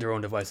left in their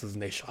own devices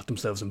and they shot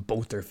themselves in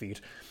both their feet.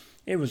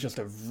 It was just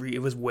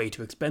it was way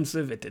too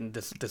expensive. It didn't.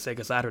 The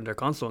Sega Saturn, their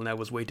console now,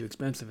 was way too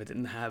expensive. It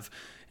didn't have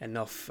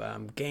enough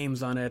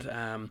games on it,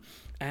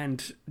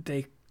 and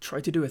they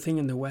tried to do a thing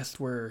in the West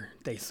where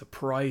they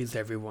surprised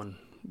everyone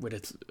with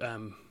its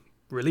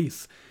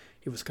release.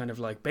 It was kind of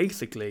like,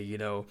 basically,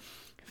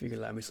 if you could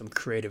allow me some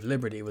creative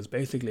liberty, it was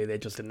basically they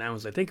just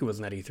announced, I think it was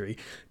an E3,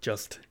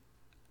 just,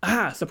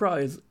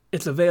 surprise,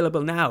 it's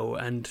available now.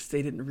 And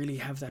they didn't really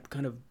have that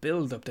kind of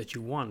build-up that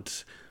you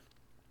want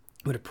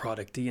with a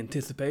product, the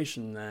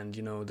anticipation and,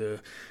 the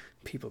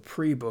people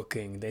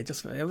pre-booking. It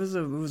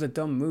was a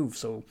dumb move.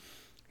 So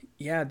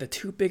yeah, the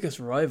two biggest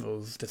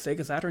rivals, the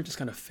Sega Saturn just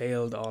kind of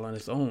failed all on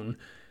its own,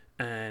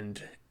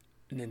 and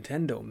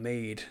Nintendo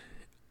made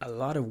a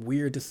lot of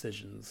weird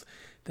decisions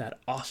that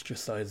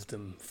ostracized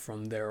them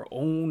from their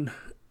own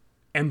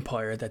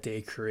empire that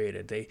they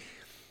created.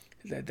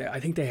 I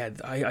think they had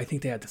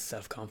the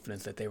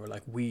self-confidence that they were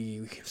like,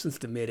 since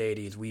the mid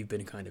 '80s we've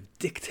been kind of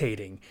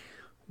dictating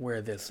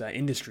where this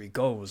industry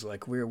goes.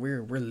 Like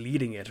we're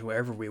leading it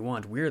wherever we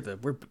want. We're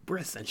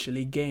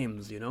essentially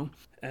games,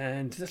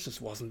 and this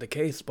just wasn't the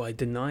case. By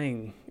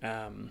denying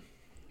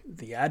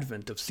the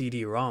advent of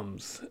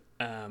CD-ROMs,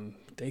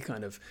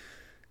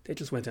 they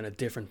just went on a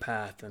different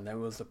path, and that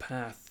was a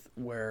path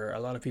where a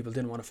lot of people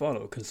didn't want to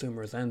follow,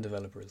 consumers and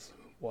developers,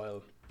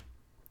 while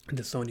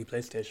the Sony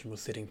PlayStation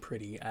was sitting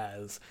pretty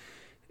as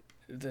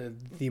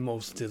the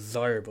most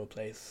desirable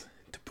place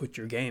to put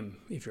your game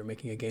if you're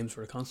making a games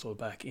for a console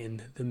back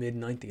in the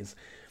mid-90s.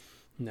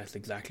 And that's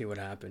exactly what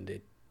happened.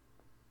 It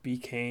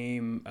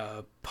became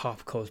a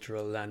pop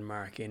cultural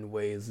landmark in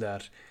ways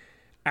that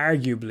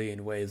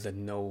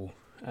no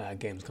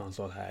games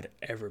console had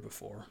ever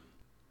before.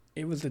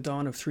 It was the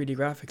dawn of 3D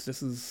graphics.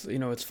 This is,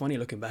 it's funny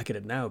looking back at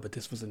it now, but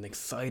this was an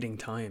exciting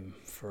time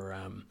for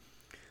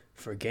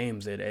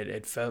games.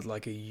 It felt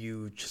like a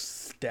huge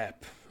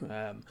step.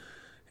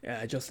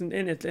 Just in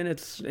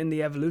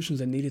the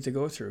evolutions it needed to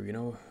go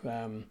through,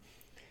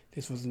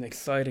 this was an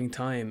exciting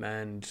time,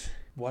 and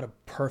what a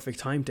perfect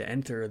time to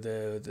enter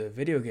the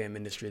video game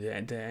industry, to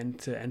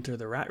enter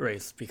the rat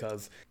race,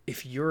 because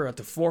if you're at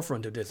the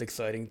forefront of this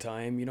exciting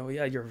time,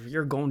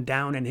 you're going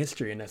down in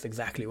history, and that's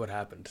exactly what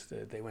happened.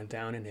 They went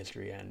down in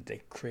history, and they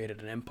created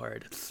an empire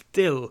that's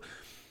still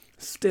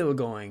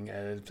going.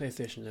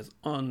 PlayStation is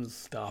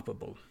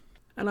unstoppable,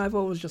 and I've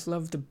always just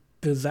loved the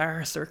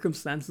bizarre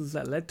circumstances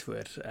that led to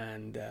it.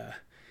 And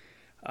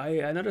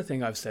another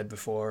thing I've said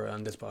before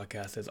on this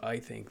podcast is I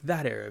think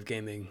that era of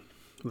gaming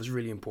was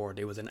really important.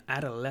 It was an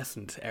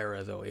adolescent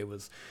era, though. It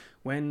was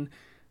when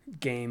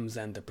games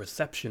and the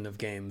perception of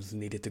games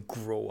needed to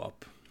grow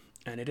up,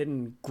 and it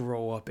didn't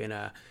grow up in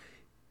a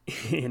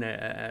in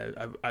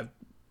a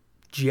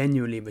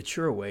genuinely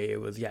mature way.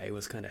 It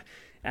was kind of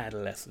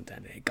adolescent,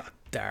 and it got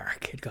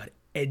dark, it got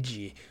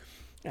edgy.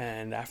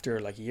 And after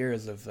like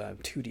years of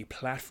 2D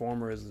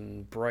platformers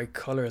and bright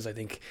colors, I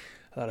think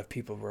a lot of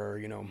people were,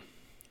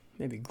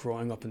 maybe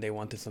growing up and they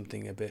wanted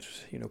something a bit,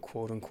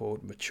 quote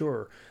unquote,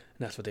 mature.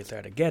 And that's what they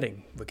started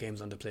getting with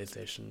games on the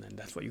PlayStation. And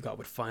that's what you got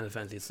with Final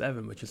Fantasy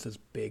VII, which is this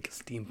big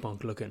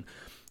steampunk looking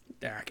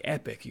dark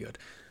epic. You had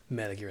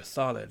Metal Gear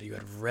Solid, you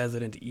had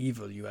Resident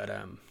Evil, you had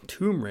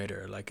Tomb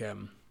Raider.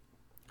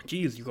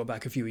 Geez, you go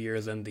back a few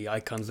years and the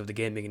icons of the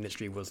gaming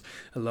industry was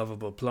a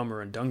lovable plumber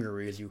and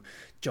dungarees. You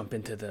jump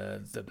into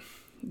the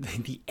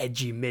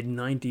edgy mid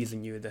 90s,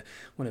 and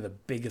one of the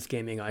biggest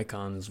gaming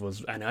icons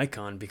was an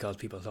icon because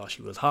people thought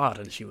she was hot,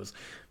 and she was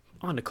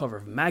on the cover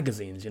of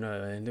magazines, and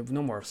there was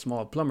no more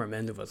small plumber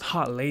men. There was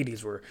hot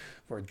ladies were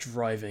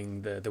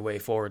driving the way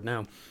forward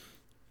now.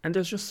 And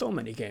there's just so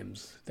many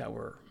games that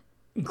were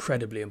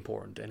incredibly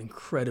important and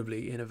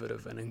incredibly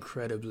innovative and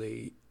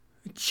incredibly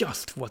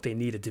just what they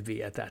needed to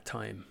be at that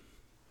time.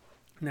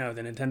 Now,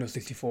 the Nintendo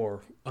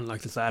 64,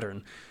 unlike the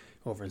Saturn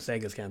over in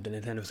Sega's camp, the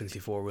Nintendo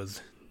 64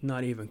 was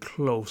not even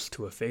close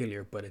to a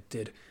failure, but it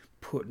did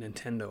put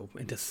Nintendo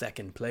into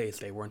second place.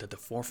 They weren't at the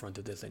forefront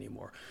of this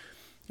anymore.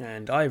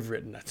 And I've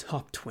written a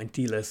top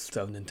 20 list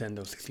of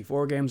Nintendo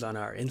 64 games on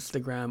our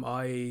Instagram.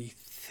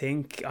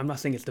 I'm not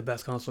saying it's the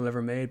best console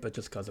ever made, but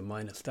just because of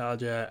my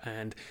nostalgia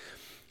and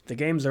the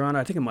games are on it,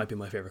 I think it might be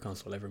my favorite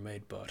console ever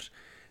made, but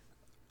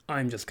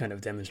I'm just kind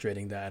of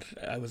demonstrating that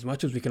as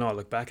much as we can all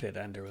look back at it,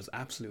 and there was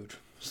absolute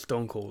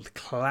stone cold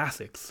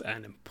classics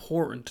and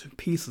important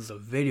pieces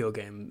of video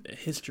game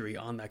history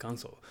on that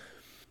console.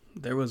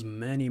 There was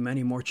many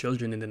more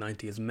children in the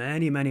 90s.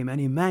 Many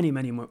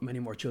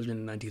more children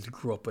in the 90s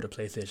grew up with a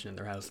PlayStation in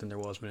their house than there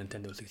was with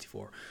Nintendo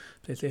 64.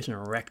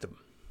 PlayStation wrecked them.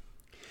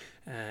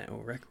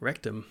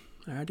 Wrecked them?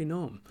 I already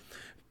know them.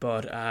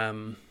 But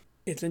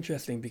it's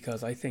interesting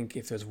because I think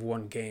if there's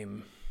one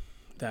game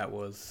that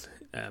was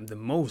the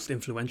most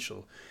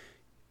influential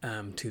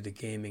to the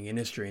gaming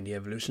industry and the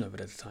evolution of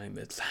it at the time,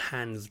 it's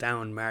hands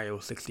down Mario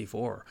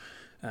 64,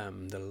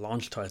 the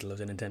launch title of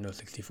the Nintendo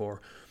 64.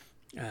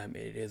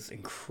 It is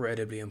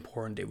incredibly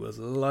important. It was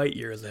light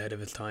years ahead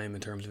of its time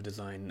in terms of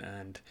design,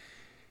 and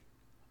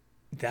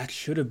that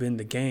should have been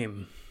the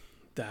game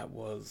that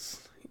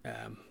was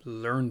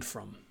learned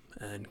from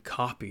and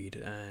copied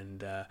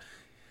and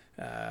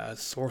a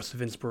source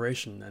of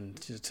inspiration. And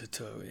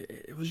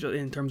it was just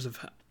in terms of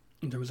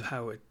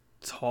how it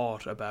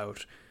thought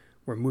about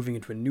we're moving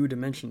into a new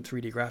dimension,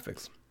 3D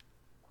graphics.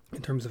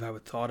 In terms of how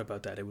it thought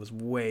about that, it was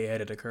way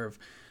ahead of the curve,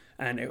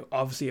 and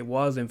obviously it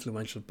was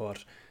influential.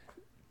 But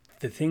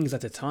the things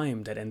at the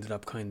time that ended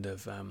up kind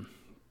of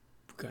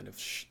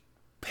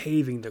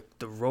paving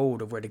the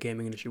road of where the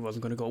gaming industry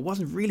wasn't going to go, it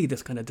wasn't really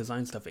this kind of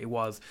design stuff. It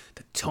was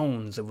the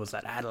tones. It was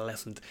that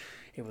adolescent.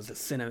 It was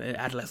the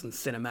adolescent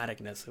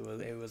cinematicness.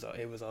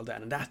 It was all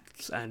that,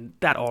 and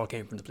that all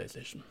came from the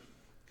PlayStation.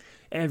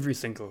 Every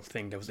single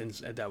thing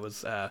that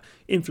was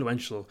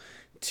influential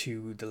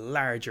to the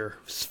larger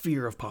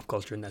sphere of pop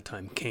culture in that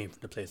time came from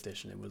the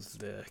PlayStation. It was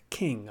the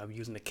king. I'm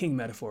using the king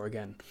metaphor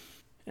again,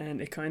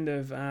 and it kind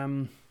of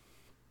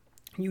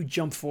you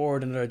jump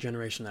forward another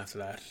generation after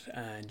that,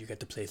 and you get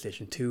the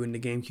PlayStation 2 and the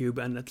GameCube,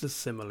 and it's a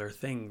similar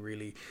thing,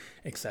 really,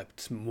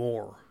 except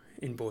more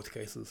in both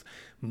cases.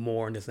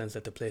 More in the sense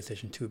that the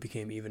PlayStation 2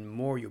 became even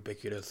more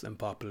ubiquitous and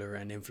popular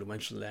and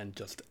influential and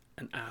just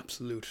an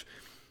absolute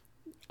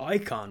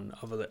icon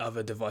of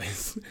a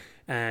device.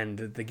 And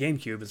the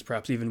GameCube is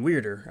perhaps even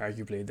weirder,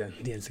 arguably, than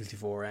the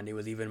N64, and it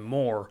was even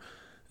more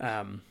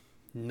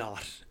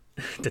not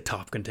the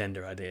top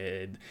contender.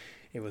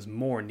 It was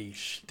more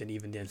niche than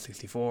even the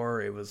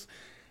N64.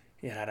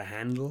 It had a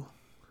handle.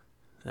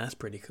 That's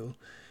pretty cool.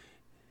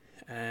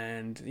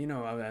 And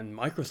and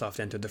Microsoft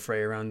entered the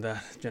fray around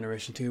that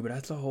generation too, but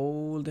that's a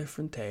whole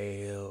different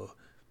tale.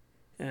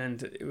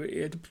 And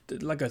it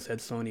like I said,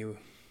 Sony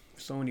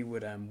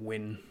would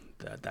win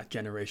that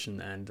generation,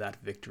 and that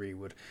victory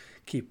would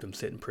keep them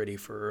sitting pretty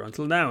for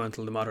until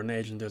the modern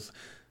age. And there's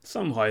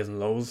some highs and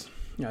lows.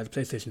 The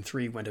PlayStation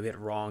 3 went a bit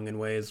wrong in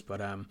ways, but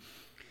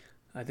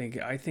I think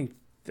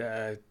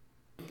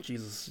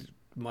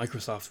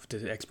Microsoft, the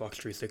Xbox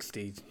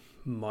 360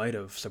 might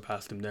have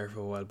surpassed them there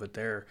for a while, but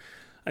I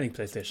think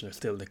PlayStation are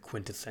still the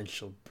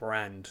quintessential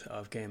brand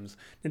of games.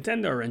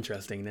 Nintendo are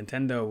interesting.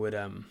 Nintendo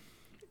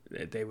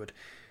would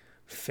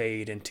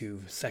fade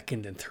into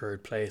second and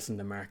third place in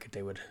the market.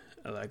 They would,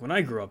 like when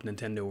I grew up,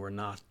 Nintendo were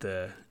not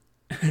the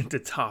the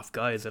top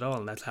guys at all,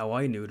 and that's how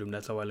I knew them.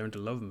 That's how I learned to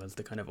love them, as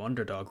the kind of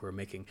underdog who were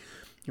making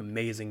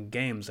amazing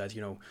games that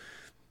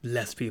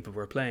less people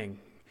were playing.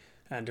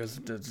 And there's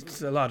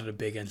a lot of the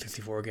big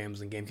N64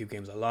 games and GameCube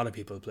games a lot of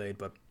people played,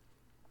 but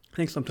I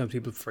think sometimes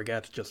people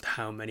forget just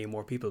how many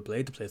more people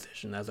played the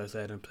PlayStation, as I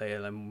said,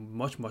 and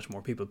much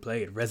more people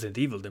played Resident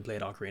Evil than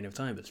played Ocarina of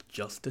Time. It's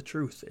just the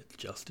truth.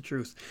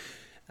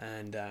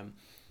 And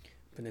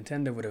but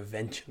Nintendo would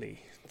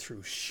eventually,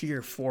 through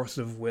sheer force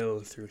of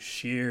will, through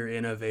sheer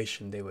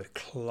innovation, they would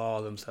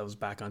claw themselves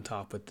back on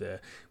top with the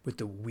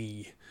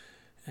Wii.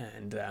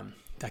 and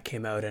that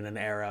came out in an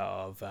era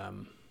of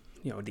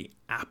the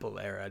Apple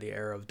era, the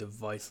era of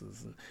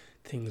devices and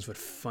things with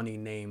funny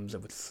names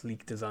and with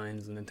sleek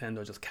designs, and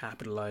Nintendo just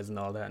capitalized on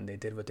all that, and they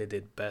did what they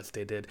did best.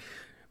 They did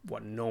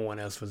what no one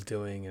else was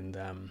doing, and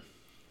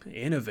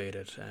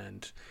innovated,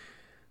 and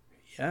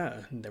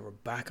yeah, they were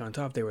back on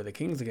top. They were the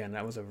kings again.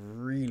 That was a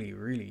really,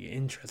 really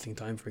interesting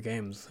time for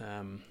games.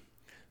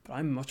 But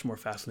I'm much more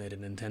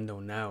fascinated in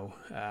Nintendo now.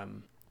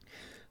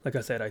 Like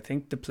I said, I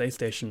think the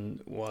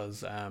PlayStation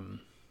was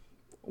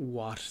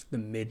what the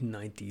mid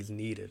 90s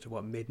needed,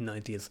 what mid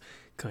 90s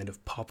kind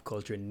of pop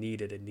culture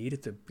needed. It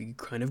needed to be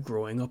kind of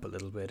growing up a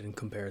little bit in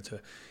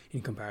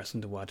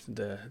comparison to what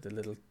the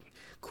little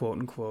quote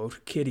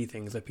unquote kiddie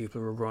things that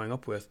people were growing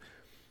up with.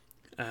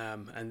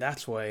 And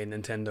that's why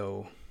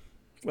Nintendo,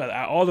 well,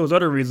 all those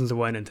other reasons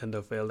why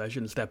Nintendo failed, I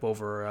shouldn't step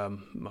over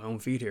my own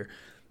feet here,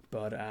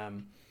 but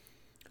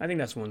I think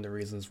that's one of the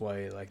reasons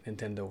why like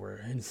Nintendo were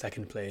in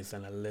second place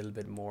and a little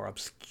bit more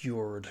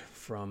obscured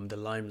from the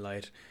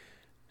limelight.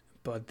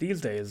 But these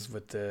days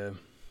with the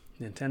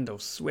Nintendo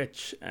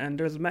Switch, and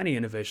there's many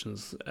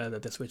innovations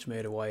that the Switch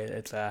made, why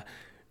it's a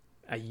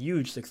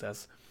huge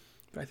success.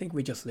 But I think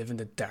we just live in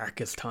the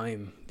darkest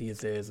time these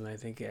days, and I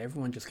think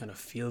everyone just kind of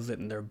feels it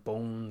in their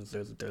bones.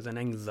 There's an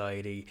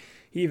anxiety.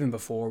 Even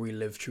before we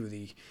lived through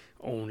the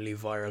only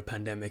viral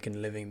pandemic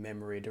in living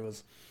memory,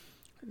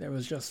 there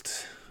was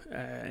just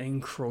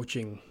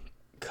encroaching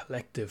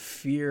collective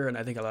fear, and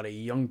I think a lot of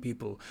young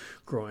people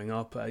growing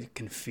up, I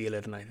can feel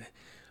it, and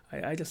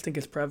I just think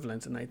it's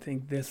prevalent, and I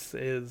think this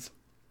is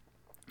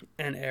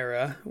an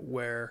era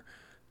where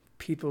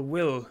people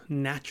will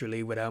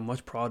naturally, without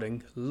much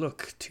prodding,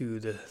 look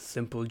to the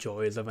simple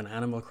joys of an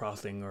Animal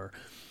Crossing or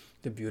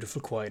the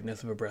beautiful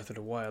quietness of a Breath of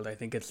the Wild. I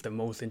think it's the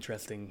most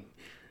interesting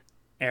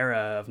era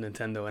of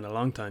Nintendo in a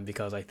long time,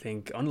 because I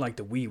think, unlike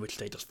the Wii, which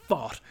they just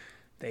fought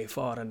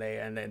and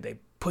they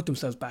put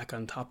themselves back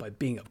on top by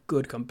being a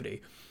good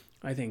company,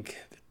 I think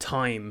the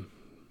time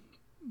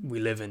we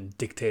live in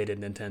dictated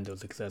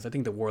Nintendo's success. I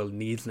think the world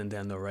needs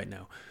Nintendo right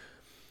now.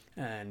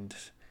 And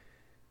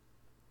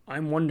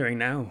I'm wondering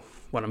now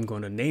what I'm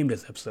going to name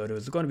this episode. It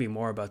was going to be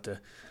more about the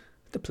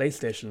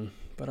PlayStation,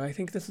 but I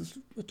think this is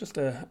just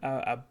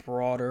a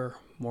broader,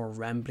 more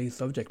rambly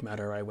subject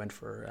matter I went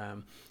for.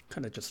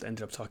 Kind of just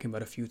ended up talking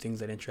about a few things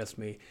that interest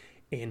me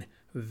in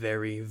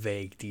very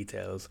vague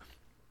details.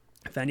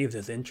 If any of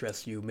this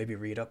interests you, maybe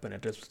read up on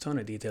it. There's a ton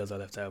of details I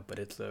left out, but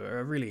it's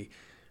a really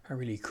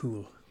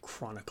cool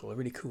chronicle, a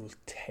really cool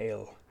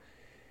tale.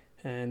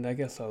 And I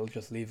guess I'll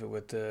just leave it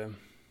with the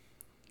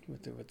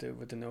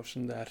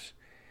notion that,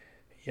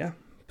 yeah,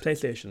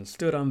 PlayStation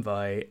stood on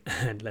by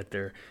and let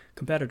their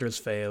competitors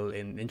fail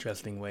in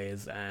interesting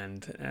ways,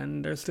 and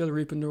they're still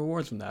reaping the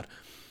rewards from that.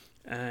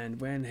 And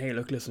when Hey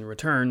Look Listen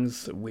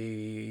returns,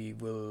 we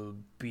will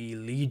be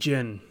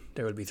legion.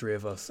 There will be 3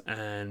 of us,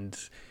 and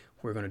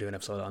we're going to do an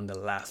episode on The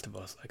Last of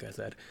Us, like I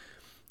said.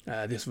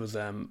 This was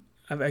an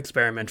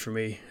experiment for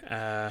me.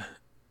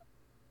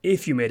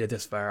 If you made it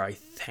this far, I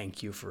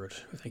thank you for it.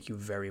 Thank you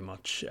very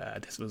much.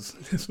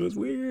 This was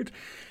weird.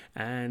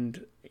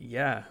 And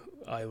yeah,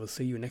 I will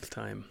see you next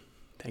time.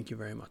 Thank you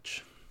very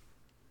much.